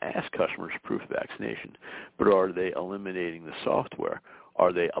not going to ask customers for proof of vaccination, but are they eliminating the software?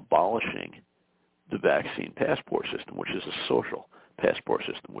 Are they abolishing the vaccine passport system, which is a social passport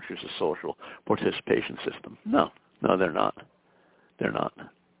system, which is a social participation system? No, they're not. They're not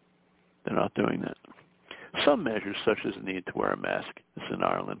doing that. Some measures, such as the need to wear a mask, this in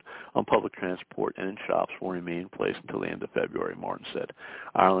Ireland, on public transport and in shops will remain in place until the end of February, Martin said.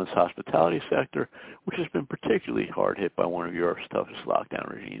 Ireland's hospitality sector, which has been particularly hard hit by one of Europe's toughest lockdown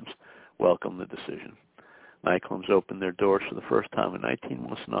regimes, welcomed the decision. Nightclubs opened their doors for the first time in 19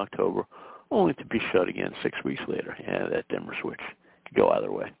 months in October, only to be shut again 6 weeks later. Yeah, that dimmer switch could go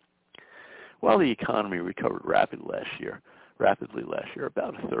either way. While the economy recovered rapidly last year,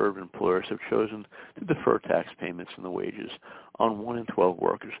 about a third of employers have chosen to defer tax payments and the wages on 1 in 12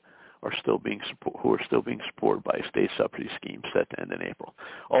 workers who are still being supported by a state subsidy scheme set to end in April.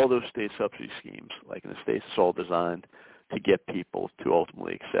 All those state subsidy schemes, like in the states, it's all designed to get people to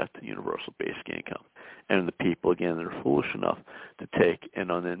ultimately accept the universal basic income. And the people, again, that are foolish enough to take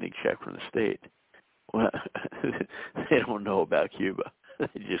an unending check from the state, well, they don't know about Cuba.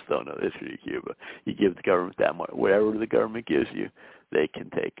 They just don't know the history of Cuba. You give the government that much. Whatever the government gives you, they can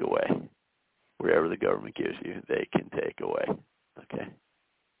take away. Whatever the government gives you, they can take away. Okay?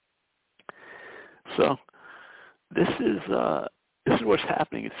 So this is what's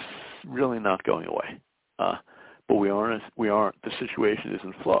happening. It's really not going away. But we aren't. The situation is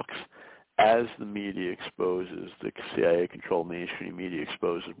in flux. As the media exposes, the CIA-controlled mainstream media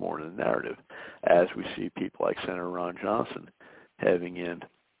exposes more of the narrative, as we see people like Senator Ron Johnson having in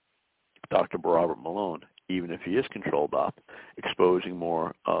Dr. Robert Malone, even if he is controlled op, exposing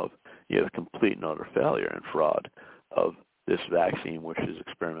more of the complete and utter failure and fraud of this vaccine, which is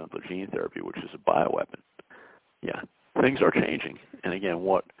experimental gene therapy, which is a bioweapon. Yeah, things are changing. And again,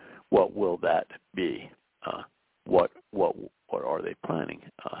 what will that be? What are they planning?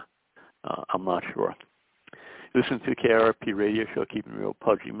 I'm not sure. Listen to the KRP radio show, Keeping It Real,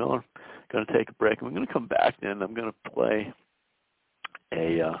 Pudgy Miller. Going to take a break, and we're going to come back. Then I'm going to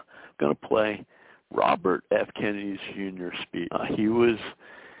play Robert F. Kennedy's Jr. speech. He was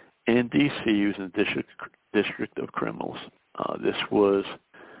in D.C. He was in the District of Criminals. This was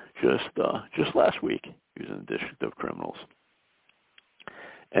just last week. He was in the District of Criminals,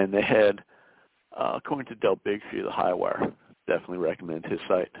 and they had, according to Del Bigtree of the Highwire, definitely recommend his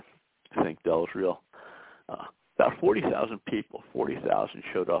site. I think Del is real. About 40,000 people, 40,000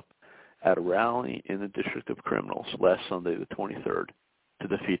 showed up at a rally in the District of Criminals last Sunday, the 23rd, to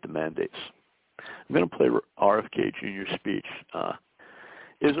defeat the mandates. I'm going to play RFK Jr.'s speech.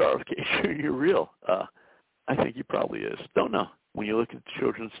 Is RFK Jr. real? I think he probably is. Don't know. When you look at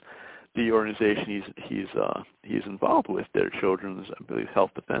the organization he's involved with, their Children's, I believe,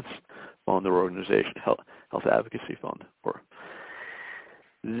 Health Defense Fund, their organization, Health Advocacy Fund, or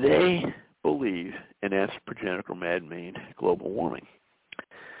they believe in anthropogenic or man-made global warming.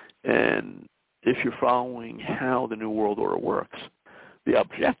 And if you're following how the New World Order works, the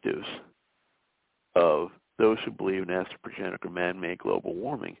objectives of those who believe in anthropogenic or man-made global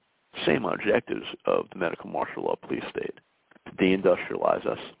warming, same objectives of the medical martial law police state: to deindustrialize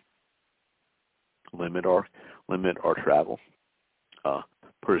us, limit our travel,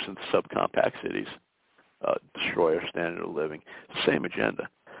 put us into subcompact cities, destroy our standard of living. Same agenda.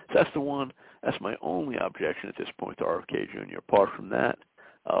 So that's the one. That's my only objection at this point to RFK Jr. Apart from that,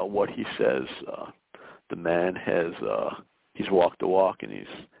 what he says, the man has he's walked the walk and he's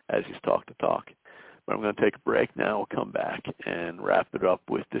talked the talk. But I'm going to take a break now. We'll come back and wrap it up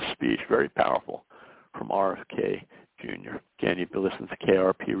with this speech, very powerful, from RFK Jr. Again, you've been listening to the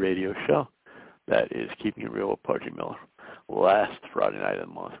KRP radio show. That is Keeping It Real with Pudgy Miller. Last Friday night of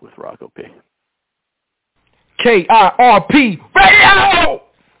the month with Rocco P. KRP Radio!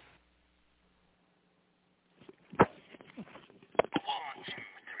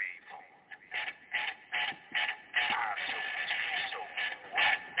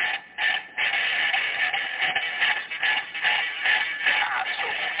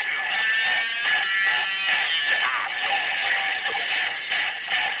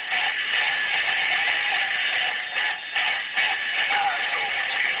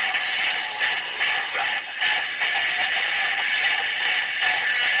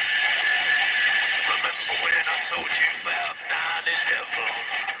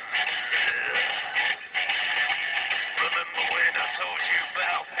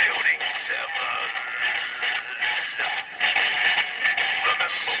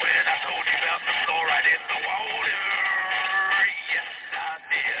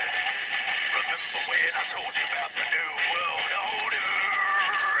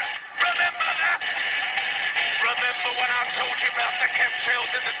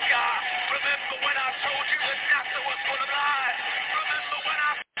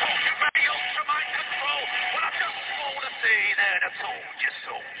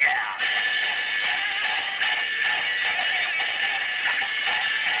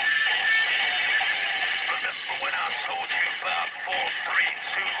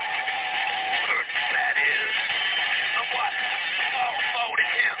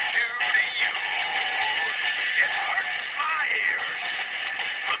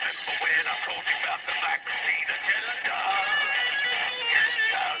 Remember when I told you about the vaccine?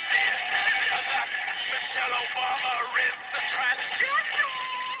 while Obama rinsed the transgender.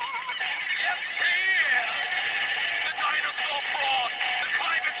 Yes, he is. The dinosaur fraud, the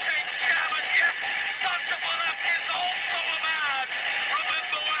climate change scam, and yes, Sasha Bullock is also a man.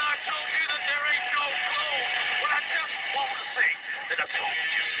 Remember when I told you that there ain't no clue? Well, I just want to say that I told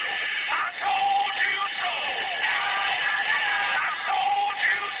you so. I told you so. I told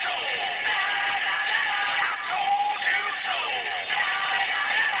you so. I told you so.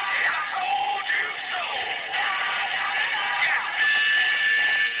 I told you so. Yeah.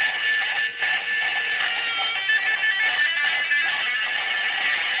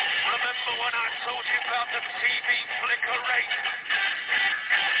 Remember when I told you about the TV flicker rate?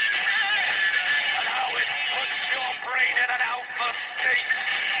 And how it puts your brain in an alpha state?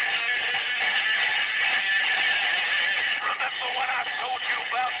 Remember when I told you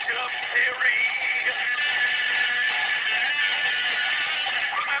about germ theory?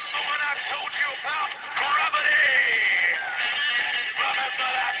 Remember when I told you about gravity? Remember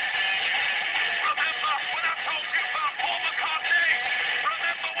that? Remember when I told you about Paul McCartney?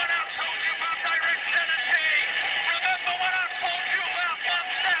 Remember when I told you about direct energy? Remember when I told you about one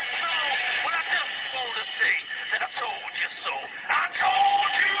step so? Well, I just want to say that I told you so. I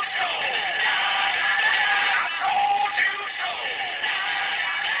told you so. I told you so.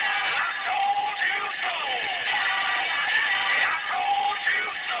 I told you so. I told you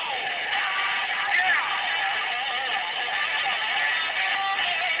so. Yeah.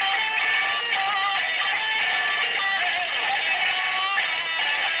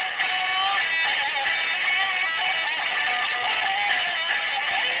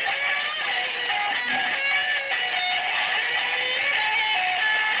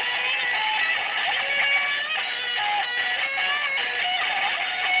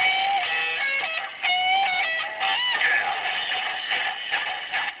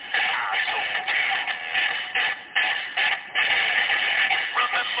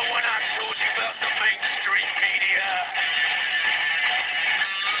 Remember when I told you about the mainstream media?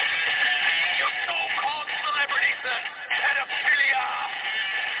 Your so-called celebrities and pedophilia.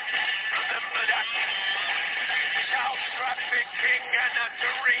 Remember that child trafficking and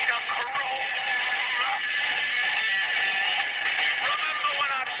adrenochrome? Remember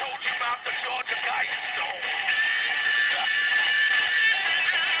when I told you about the Georgia Guidestone?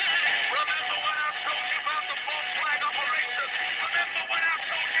 Remember when I told you about the false flag operation? Remember when I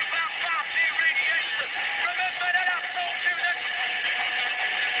told you about 5G radiation? Remember that I told you that?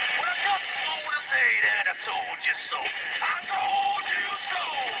 Well, I just want to say that I told you so. I told you so.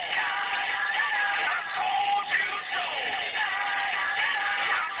 I told you so.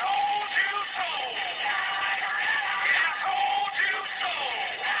 I told you so. Yeah, I told you so.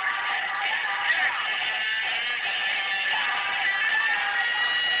 Yeah.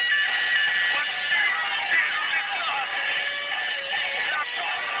 But still it's us. I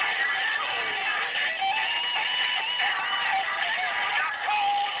told you so. I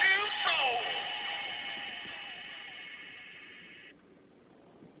told you so.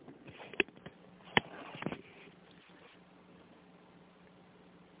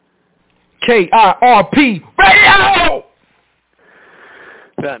 KIRP Radio!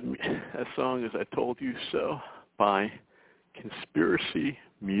 That song is I Told You So by Conspiracy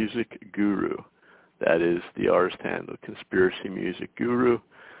Music Guru. That is the artist handle, Conspiracy Music Guru.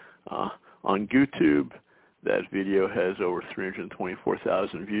 On YouTube, that video has over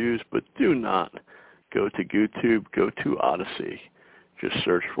 324,000 views, but do not go to YouTube, go to Odyssey. Just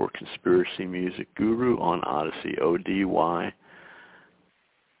search for Conspiracy Music Guru on Odyssey, ODYSEE.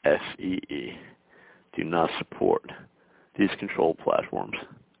 Do not support these control platforms.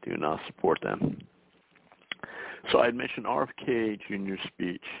 Do not support them. So I had mentioned RFK Jr.'s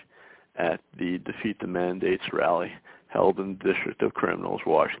speech at the Defeat the Mandates rally held in the District of Criminals,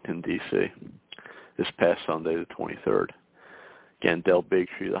 Washington, D.C. this past Sunday, the 23rd. Again, Del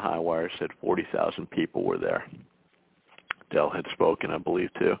Bigtree, the High Wire, said 40,000 people were there. Del had spoken, I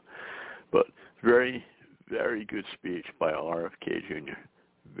believe, too. But very, very good speech by RFK Jr.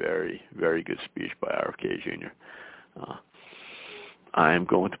 Very, very good speech by RFK Jr. I am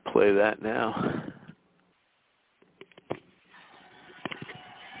going to play that now.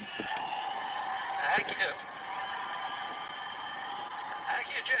 Thank you. Thank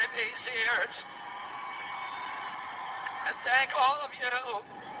you, JP Sears. And thank all of you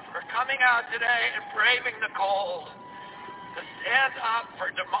for coming out today and braving the cold to stand up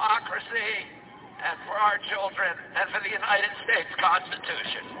for democracy and for our children and for the United States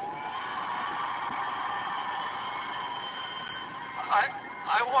Constitution.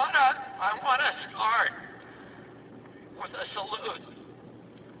 I want to start with a salute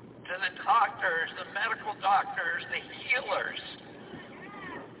to the the doctors, the medical doctors, the healers,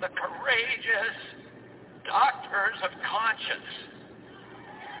 the courageous doctors of conscience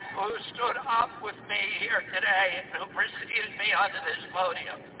who stood up with me here today and who preceded me onto this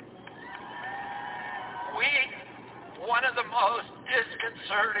podium. One of the most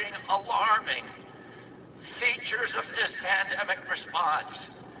disconcerting, alarming features of this pandemic response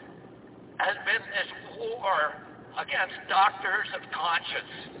has been this war against doctors of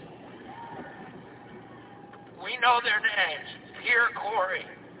conscience. We know their names: Pierre Corey,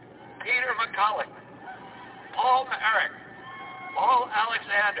 Peter McCulloch, Paul Merrick, Paul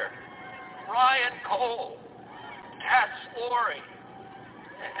Alexander, Ryan Cole, Tess Laurie,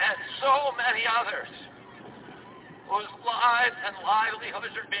 and so many others whose lives and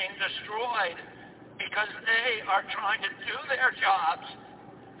livelihoods are being destroyed because they are trying to do their jobs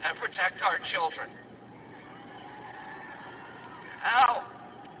and protect our children. Now,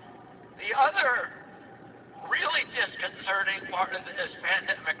 the other really disconcerting part of this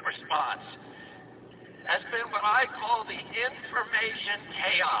pandemic response has been what I call the information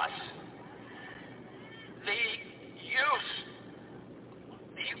chaos. The use,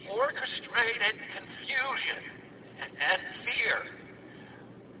 the orchestrated confusion and fear.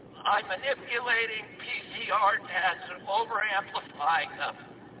 I'm manipulating PCR tests and over-amplifying them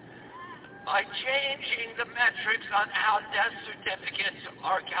by changing the metrics on how death certificates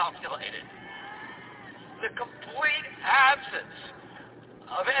are calculated. The complete absence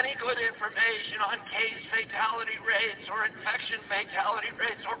of any good information on case fatality rates or infection fatality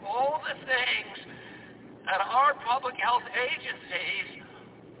rates or all the things that our public health agencies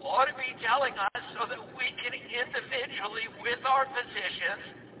ought to be telling us so that we can individually, with our physicians,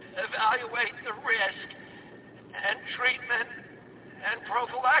 evaluate the risk and treatment and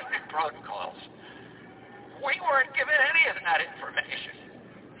prophylactic protocols. We weren't given any of that information.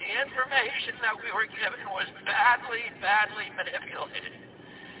 The information that we were given was badly, badly manipulated.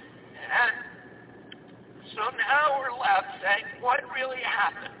 And so now we're left saying, what really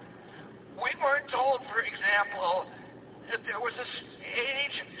happened? We weren't told, for example, that there was a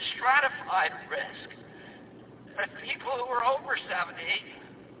stage stratified risk. That people who are over 70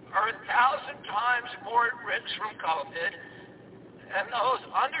 are 1,000 times more at risk from COVID than those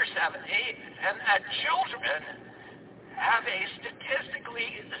under 70, and that children have a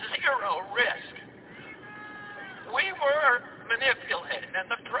statistically zero risk. We were manipulated, and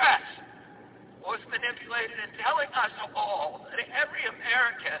the press was manipulated in telling us all that every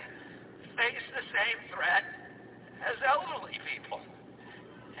American faced the same threat as elderly people.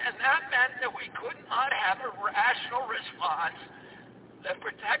 And that meant that we could not have a rational response that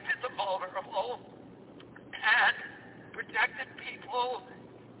protected the vulnerable and protected people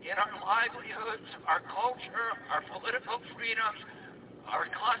in our livelihoods, our culture, our political freedoms, our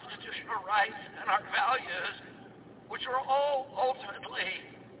constitutional rights, and our values, which are all ultimately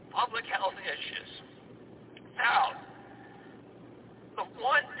public health issues. Now, the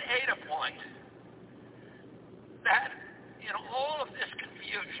one data point that in all of this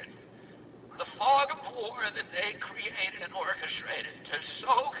confusion, the fog of war that they created and orchestrated to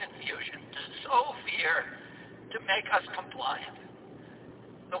sow confusion, to sow fear, to make us compliant.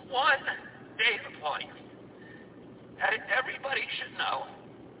 The one data point that everybody should know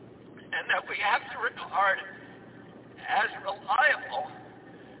and that we have to regard as reliable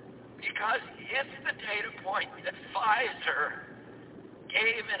because it's the data point that Pfizer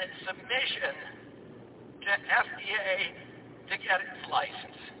gave in its submission to FDA to get its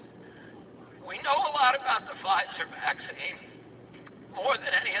license. We know a lot about the Pfizer vaccine, more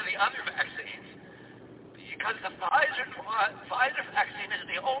than any of the other vaccines, because the Pfizer vaccine is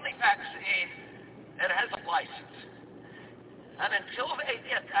the only vaccine that has a license. And until they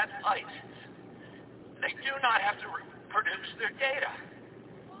get that license, they do not have to produce their data.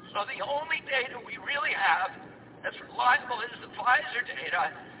 So the only data we really have that's reliable is the Pfizer data.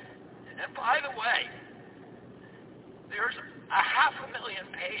 And by the way, there's 500,000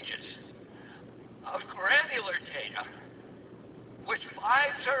 pages of granular data which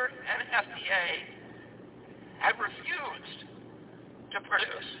Pfizer and FDA have refused to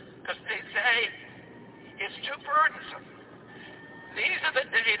produce because they say it's too burdensome. These are the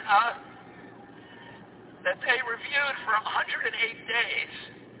data that they reviewed for 108 days,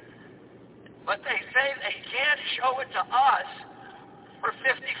 but they say they can't show it to us for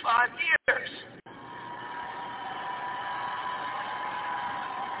 55 years.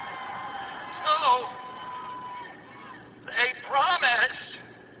 So they promised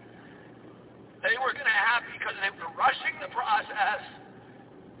they were going to have, because they were rushing the process,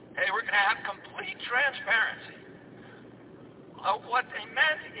 they were going to have complete transparency of what what they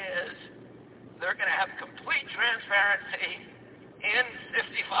meant is they're going to have complete transparency in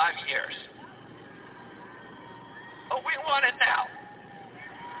 55 years. But we want it now.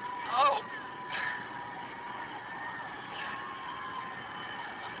 Oh.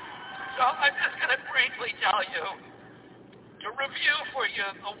 So I'm just going to briefly tell you, to review for you,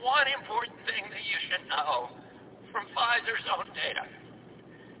 the one important thing that you should know from Pfizer's own data,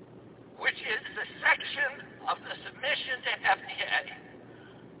 which is the section of the submission to FDA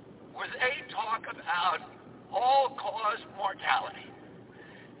where they talk about all-cause mortality.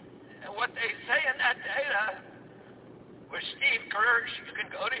 And what they say in that data, with Steve Kirsch, you can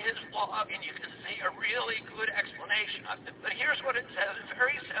go to his blog and you can see a really good explanation of it. But here's what it says. It's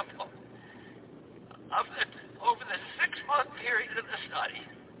very simple. Over the 6-month period of the study,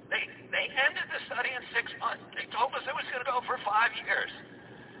 they ended the study in 6 months. They told us it was going to go for 5 years.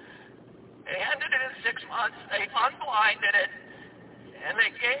 They ended it in 6 months. They unblinded it, and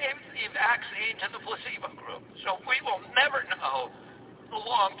they gave the vaccine to the placebo group. So we will never know the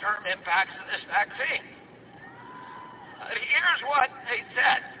long-term impacts of this vaccine. Here's what they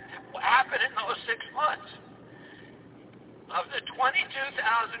said happened in those 6 months. Of the 22,000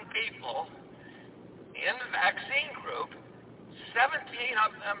 people in the vaccine group, 17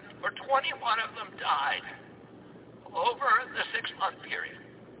 of them, or 21 of them died over the 6-month period.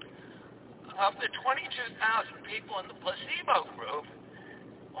 Of the 22,000 people in the placebo group,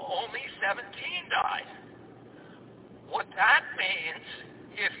 only 17 died. What that means,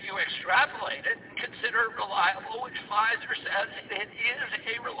 if you extrapolate it and consider it reliable, which Pfizer says it is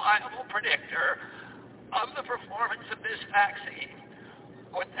a reliable predictor of the performance of this vaccine,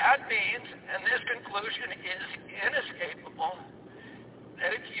 what that means, and this conclusion is inescapable,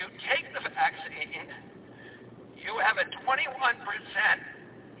 that if you take the vaccine, you have a 21%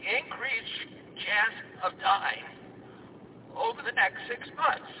 increased chance of dying over the next 6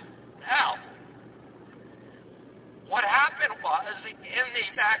 months. Now, what happened was, in the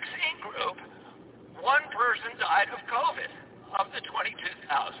vaccine group, one person died of COVID, of the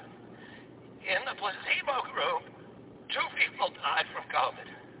 22,000. In the placebo group, 2 people died from COVID.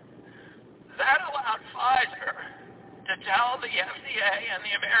 That allowed Pfizer to tell the FDA and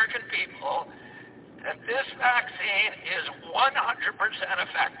the American people that this vaccine is 100%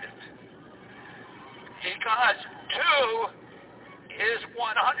 effective. Because 2 is 100%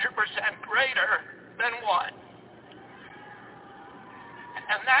 greater than 1.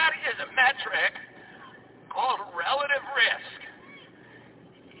 And that is a metric called relative risk.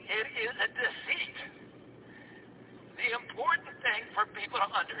 It is a deceit. The important thing for people to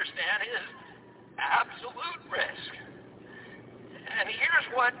understand is absolute risk. And here's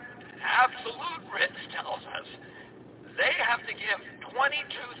what absolute risk tells us. They have to give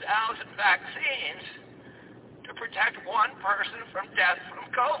 22,000 vaccines to protect one person from death from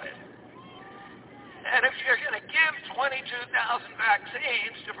COVID. And if you're going to give 22,000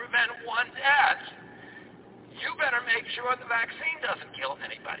 vaccines to prevent one death, you better make sure the vaccine doesn't kill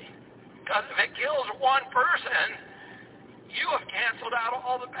anybody. Because if it kills one person, you have canceled out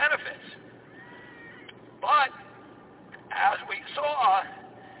all the benefits. But, as we saw,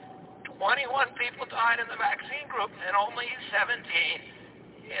 21 people died in the vaccine group and only 17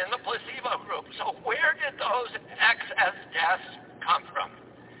 in the placebo group. So where did those excess deaths come from?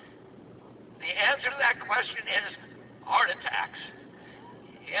 The answer to that question is heart attacks.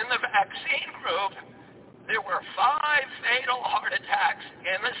 In the vaccine group, there were 5 fatal heart attacks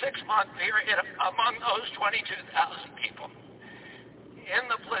in the 6-month period among those 22,000 people. In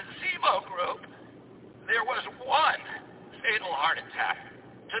the placebo group, there was 1 fatal heart attack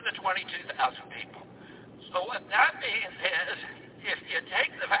to the 22,000 people. So what that means is, if you take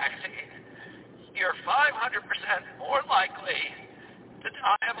the vaccine, you're 500% more likely to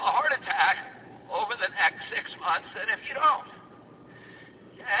die of a heart attack over the next 6 months than if you don't.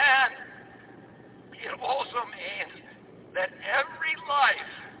 And it also means that every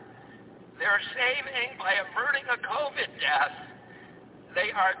life they're saving by averting a COVID death, they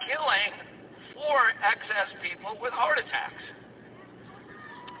are killing 4 excess people with heart attacks.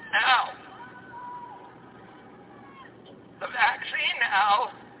 Now, the vaccine now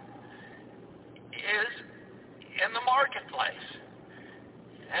is in the marketplace.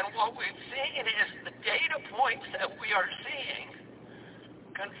 And what we've seen is the data points that we are seeing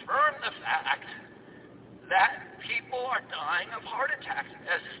confirm the fact that people are dying of heart attacks.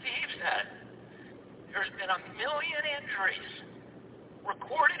 As Steve said, there's been 1 million injuries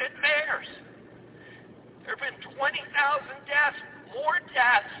recorded at fairs. There have been 20,000 deaths, more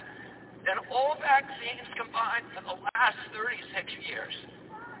deaths than all vaccines combined for the last 36 years.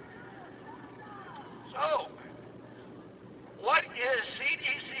 So, What is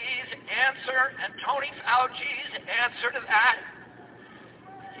CDC's answer and Tony Fauci's answer to that?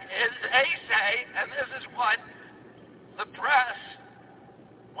 Is they say, and this is what the press,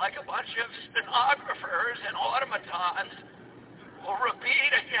 like a bunch of stenographers and automatons, will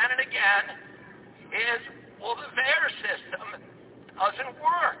repeat again and again, is, well, the VAERS system doesn't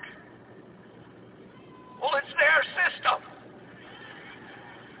work. Well, it's their system.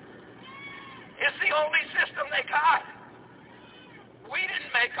 It's the only system they got. We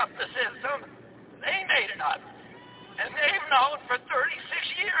didn't make up the system. They made it up. And they've known for 36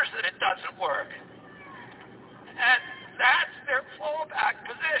 years that it doesn't work. And that's their fallback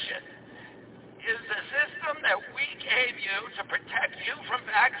position, is the system that we gave you to protect you from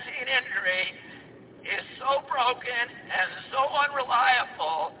vaccine injury is so broken and so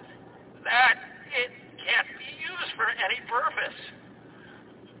unreliable that it can't be used for any purpose.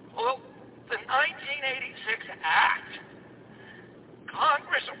 Well, the 1986 Act,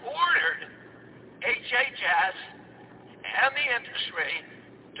 Congress ordered HHS and the industry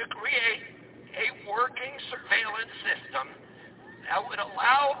to create a working surveillance system that would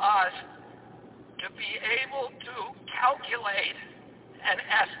allow us to be able to calculate and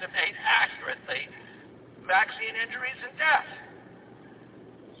estimate accurately vaccine injuries and deaths.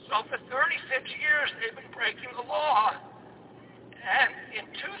 So for 36 years, they've been breaking the law. And in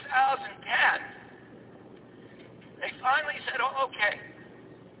 2010, they finally said, oh, okay,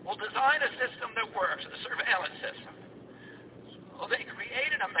 we'll design a system that works, a surveillance system. So they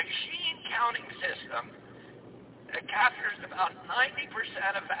created a machine counting system that captures about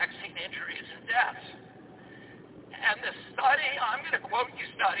 90% of vaccine injuries and deaths. And the study, I'm going to quote you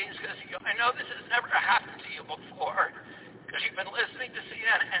studies because I know this has never happened to you before because you've been listening to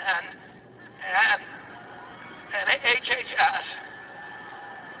CNN and HHS.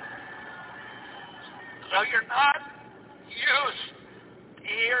 So you're not used to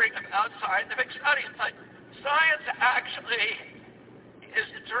hearing about scientific studies, but science actually is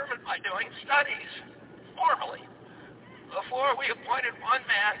determined by doing studies formally before we appointed one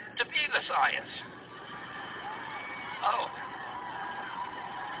man to be the science.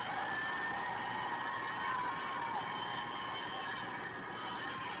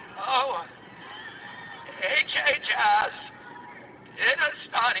 HHS did a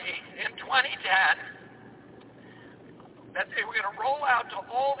study in 2010 that they were going to roll out to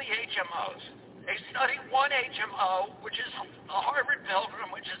all the HMOs. They studied one HMO, which is the Harvard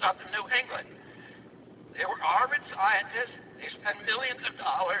Pilgrim, which is up in New England. They were Harvard scientists. They spent millions of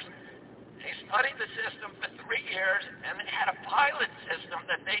dollars. They studied the system for 3 years, and they had a pilot system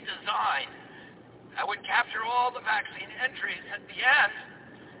that they designed that would capture all the vaccine entries. At the end,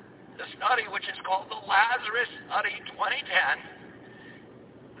 the study, which is called the Lazarus Study 2010,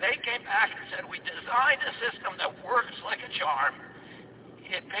 they came back and said, we designed a system that works like a charm.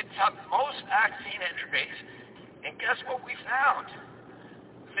 It picks up most vaccine injuries. And guess what we found?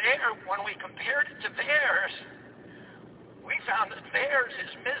 When we compared it to VAERS, we found that VAERS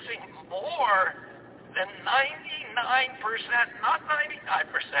is missing more than 99%, not 99%,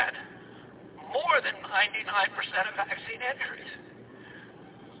 more than 99% of vaccine injuries.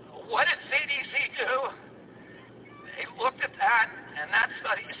 What did CDC do? They looked at that, and that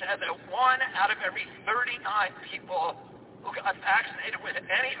study said that 1 out of every 39 people who got vaccinated with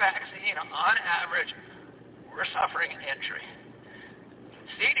any vaccine on average were suffering an injury.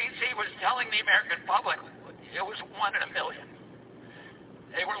 CDC was telling the American public it was 1 in a million.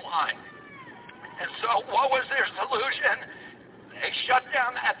 They were lying. And so what was their solution? They shut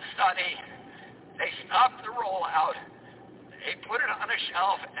down that study. They stopped the rollout. They put it on a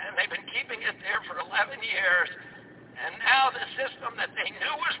shelf, and they've been keeping it there for 11 years. And now the system that they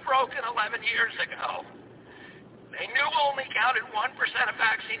knew was broken 11 years ago, they knew only counted 1% of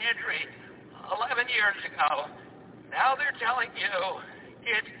vaccine injury 11 years ago. Now they're telling you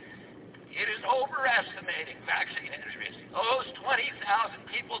it is overestimating vaccine injuries. Those 20,000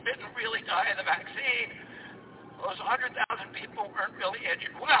 people didn't really die of the vaccine. Those 100,000 people weren't really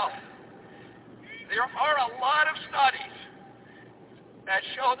injured. Well, there are a lot of studies that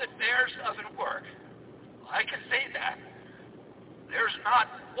show that theirs doesn't work. I can say that. There's not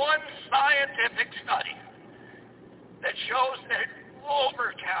one scientific study that shows that it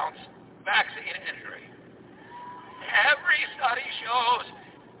overcounts vaccine injury. Every study shows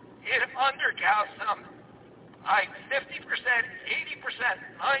it undercounts them by 50%, 80%, 90%,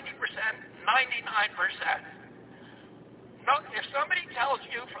 99%. No, if somebody tells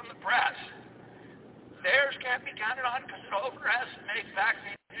you from the press theirs can't be counted on because it overestimates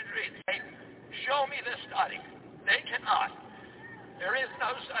vaccine injuries, say, show me the study. They cannot. There is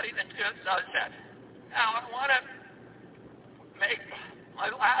no study that does that. Now, I want to make my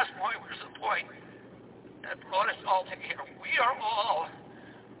last point, which is the point that brought us all together. We are all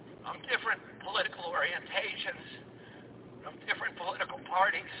from different political orientations, from different political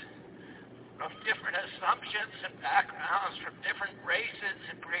parties, from different assumptions and backgrounds, from different races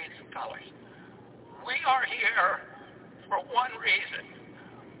and creeds and colors. We are here for one reason.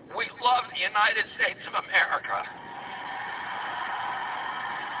 We love the United States of America.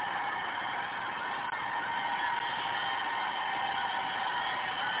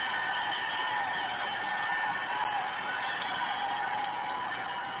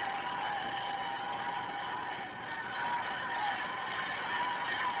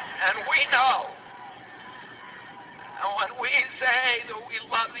 And we know, and when we say that we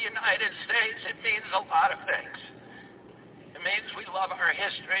love the United States, it means a lot of things. It means we love our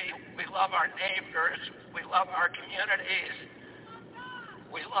history, we love our neighbors, we love our communities,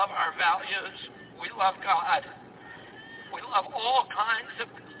 we love our values, we love God, we love all kinds of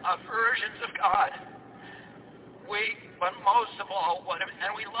versions of God. But most of all,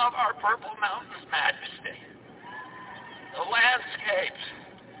 and we love our Purple Mountains majesty, the landscapes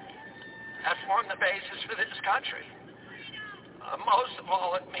that form the basis for this country. Most of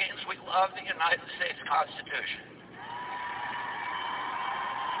all, it means we love the United States Constitution.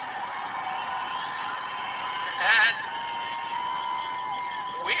 And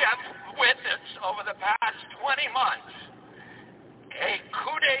we have witnessed over the past 20 months a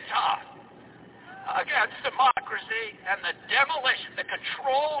coup d'etat against democracy and the demolition, the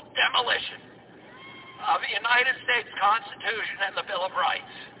controlled demolition of the United States Constitution and the Bill of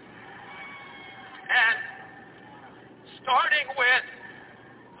Rights. And starting with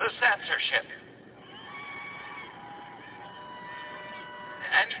the censorship.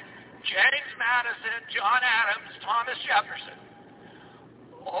 And James Madison, John Adams, Thomas Jefferson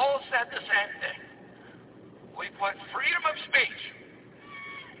all said the same thing. We put freedom of speech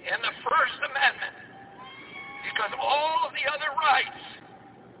in the First Amendment because all of the other rights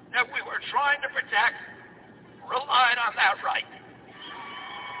that we were trying to protect relied on that right.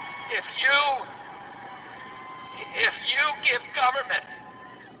 If you give government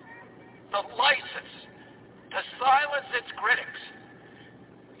the license to silence its critics,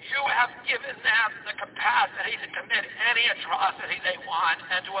 you have given them the capacity to commit any atrocity they want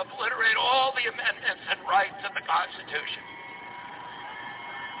and to obliterate all the amendments and rights of the Constitution.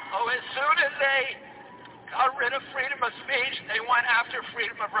 So as soon as they got rid of freedom of speech, they went after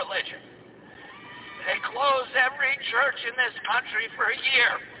freedom of religion. They closed every church in this country for a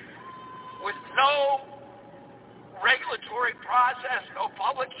year with no regulatory process, no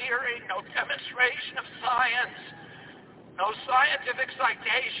public hearing, no demonstration of science, no scientific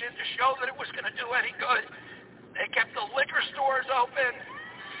citation to show that it was going to do any good. They kept the liquor stores open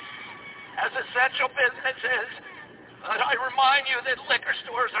as essential businesses. But I remind you that liquor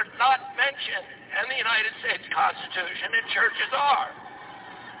stores are not mentioned in the United States Constitution, and churches are.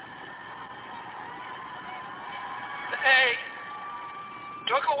 They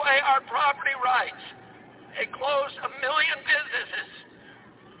took away our property rights. They closed 1 million businesses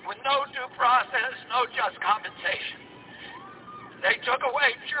with no due process, no just compensation. They took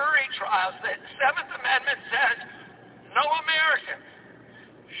away jury trials. The Seventh Amendment says no American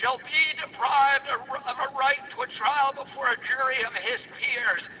shall be deprived of a right to a trial before a jury of his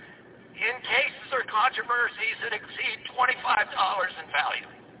peers in cases or controversies that exceed $25 in value.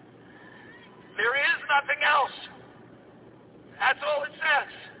 There is nothing else. That's all it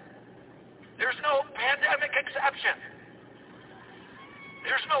says. There's no pandemic exception.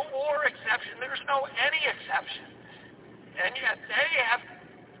 There's no war exception. There's no any exception. And yet they have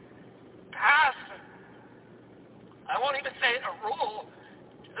passed, I won't even say a rule,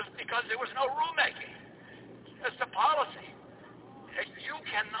 just because there was no rulemaking. It's a policy. You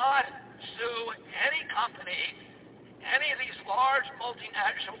cannot sue any company, any of these large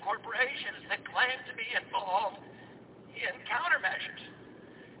multinational corporations that claim to be involved in countermeasures.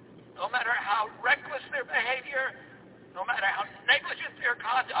 No matter how reckless their behavior, no matter how negligent their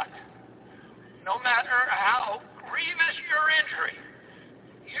conduct, no matter how grievous your injury,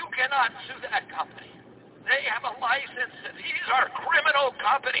 you cannot sue that company. They have a license. These are criminal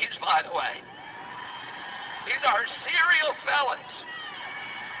companies, by the way. These are serial felons.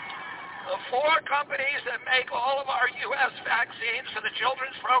 The 4 companies that make all of our U.S. vaccines for the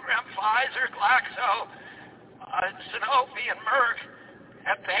children's program, Pfizer, Glaxo, Sanofi, and Merck,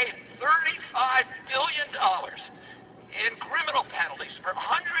 have paid $35 billion in criminal penalties for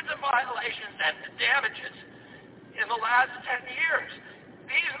hundreds of violations and damages in the last 10 years.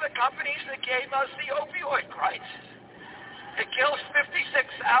 These are the companies that gave us the opioid crisis. It kills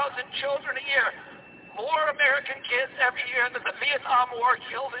 56,000 children a year. more American kids every year than the Vietnam War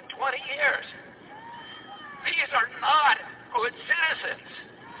killed in 20 years. These are not good citizens.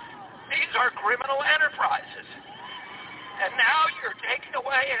 These are criminal enterprises. And now you're taking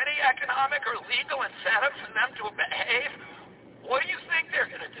away any economic or legal incentive for them to behave. What do you think they're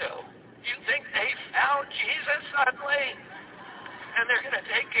going to do? You think they found Jesus suddenly, and they're going to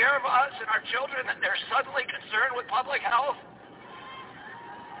take care of us and our children, and they're suddenly concerned with public health?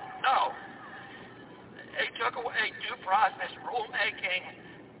 No. They took away due process rulemaking.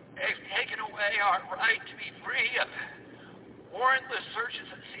 They've taken away our right to be free of warrantless searches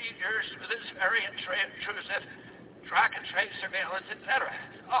and seizures with this very intrusive track and trace surveillance, etc.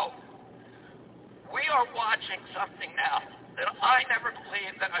 Oh, we are watching something now that I never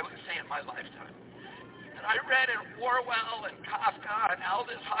believed that I would see in my lifetime. And I read in Orwell and Kafka and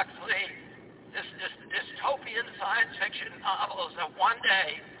Aldous Huxley this dystopian science fiction novels that one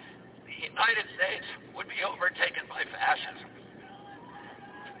day the United States would be overtaken by fascism.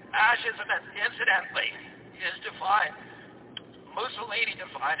 Fascism, incidentally, is defined, Mussolini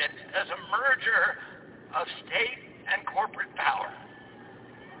defined it as a merger of state and corporate power.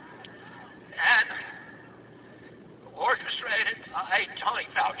 And orchestrated by Tony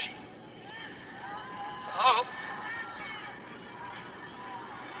Fauci.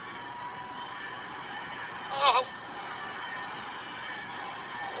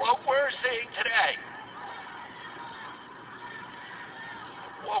 What we're seeing today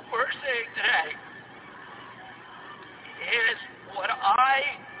is what I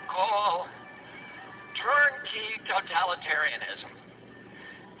call turnkey totalitarianism.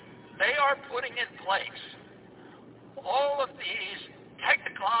 They are putting in place all of these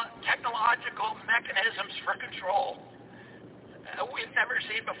technological mechanisms for control we've never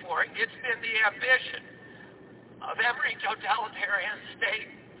seen before. It's been the ambition of every totalitarian state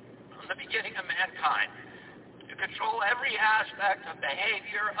from the beginning of mankind to control every aspect of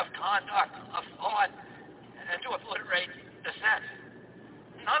behavior, of conduct, of thought, and to obliterate dissent.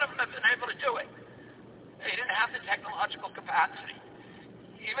 None of them have been able to do it. They didn't have the technological capacity.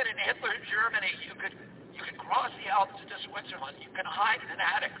 Even in Hitler's Germany, you could cross the Alps into Switzerland. You can hide in an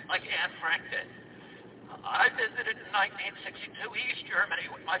attic like Anne Frank did. I visited in 1962 East Germany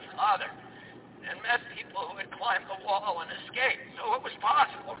with my father and met people who had climbed the wall and escaped. So it was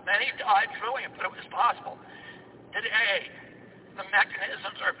possible. Many died doing it, but it was possible. Today, the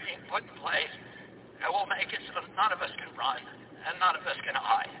mechanisms are being put in place that will make it so none of us can run and none of us can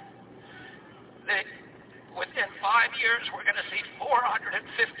hide. Within 5 years, we're going to see 415,000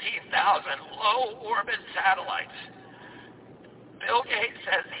 low-orbit satellites. Bill Gates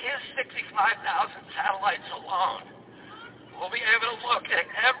says his 65,000 satellites alone will be able to look at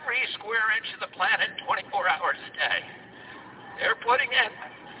every square inch of the planet 24 hours a day. They're putting in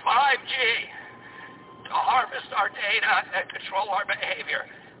 5G to harvest our data and control our behavior.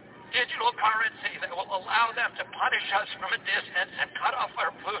 Digital currency that will allow them to punish us from a distance and cut off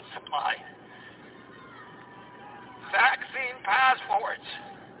our food supply. Vaccine passports.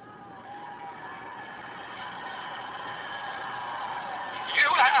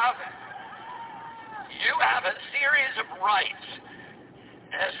 You have a series of rights.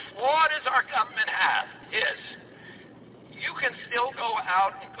 As flawed as our government is, you can still go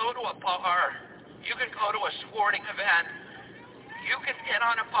out and go to a bar. You can go to a sporting event. You can get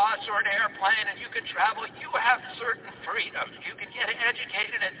on a bus or an airplane and you can travel. You have certain freedoms. You can get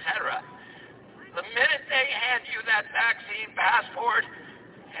educated, etc. The minute they hand you that vaccine passport,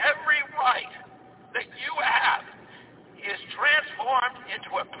 every right that you have is transformed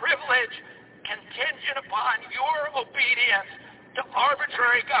into a privilege contingent upon your obedience to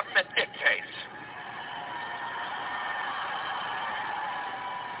arbitrary government dictates.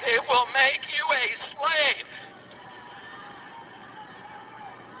 It will make you a slave.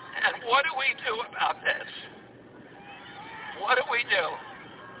 And what do we do about this? What do?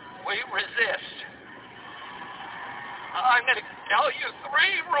 We resist. I'm going to tell you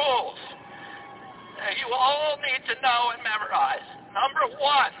 3 rules that you all need to know and memorize. Number 1,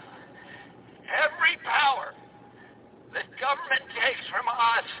 every power that government takes from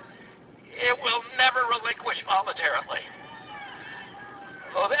us, it will never relinquish voluntarily.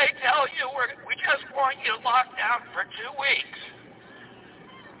 So they tell you, we just want you to lock down for 2 weeks.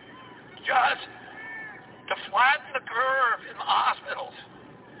 Just to flatten the curve in the hospitals.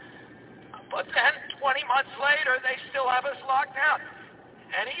 But then 20 months later, they still have us locked down.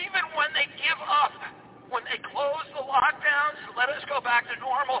 And even when they give up, when they close the lockdowns and let us go back to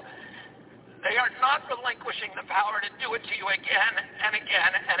normal, they are not relinquishing the power to do it to you again and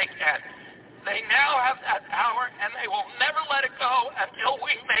again and again. They now have that power, and they will never let it go until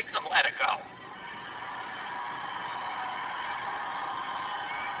we make them let it go.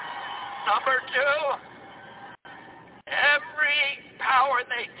 Number two, every power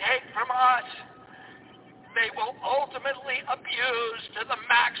they take from us, they will ultimately abuse to the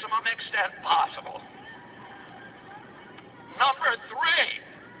maximum extent possible. Number three,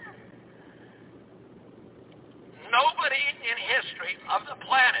 nobody in history of the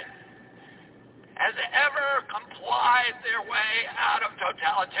planet has ever complied their way out of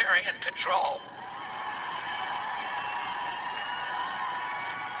totalitarian control.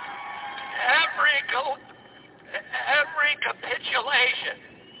 Every capitulation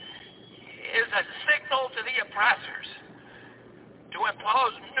is a signal to the oppressors to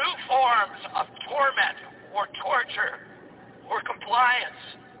impose new forms of torment or torture or compliance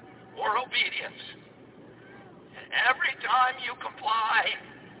or obedience. And every time you comply,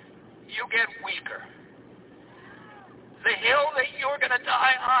 you get weaker. The hill that you're going to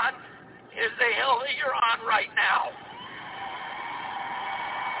die on is the hill that you're on right now.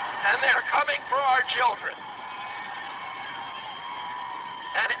 And they're coming for our children.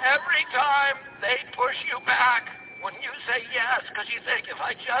 And every time they push you back, when you say yes, because you think, if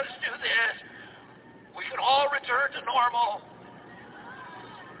I just do this, we can all return to normal.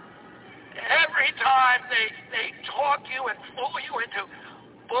 Every time they talk you and fool you into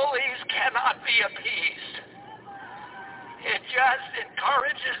bullies cannot be appeased. It just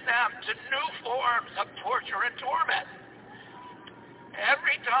encourages them to new forms of torture and torment.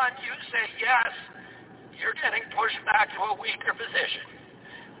 Every time you say yes, you're getting pushed back to a weaker position.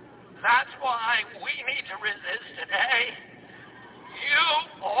 That's why we need to resist today. You,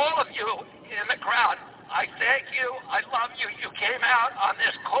 all of you in the crowd, I thank you, I love you. You came out on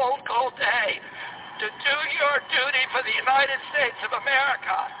this cold, cold day to do your duty for the United States of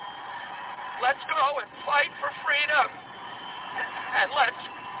America. Let's go and fight for freedom, and let's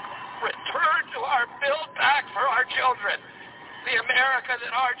return to our build back for our children. The America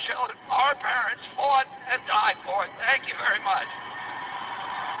that our children, our parents fought and died for. Thank you very much.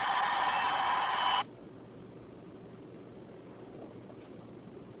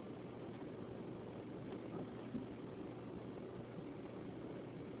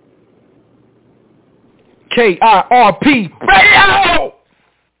 KIRP Radio!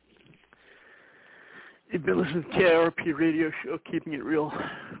 You've been listening to KIRP Radio Show, Keeping It Real,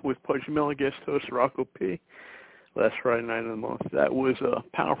 with Pudgy Miller, guest host Rocco P. Last Friday night of the month. That was a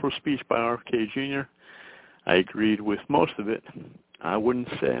powerful speech by RFK Jr. I agreed with most of it. I wouldn't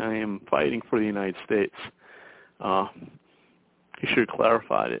say I am fighting for the United States. He should have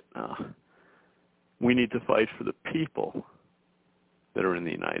clarified it. We need to fight for the people that are in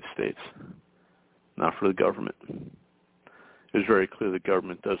the United States, not for the government. It was very clear the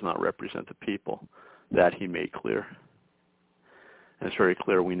government does not represent the people. That he made clear. And it's very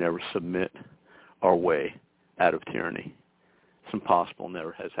clear we never submit our way out of tyranny. It's impossible,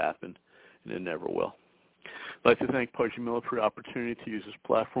 never has happened, and it never will. I'd like to thank Pudgy Miller for the opportunity to use this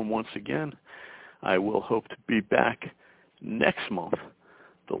platform once again. I will hope to be back next month.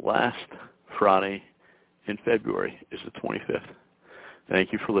 The last Friday in February is the 25th.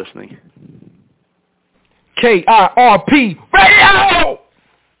 Thank you for listening. KIRP Radio!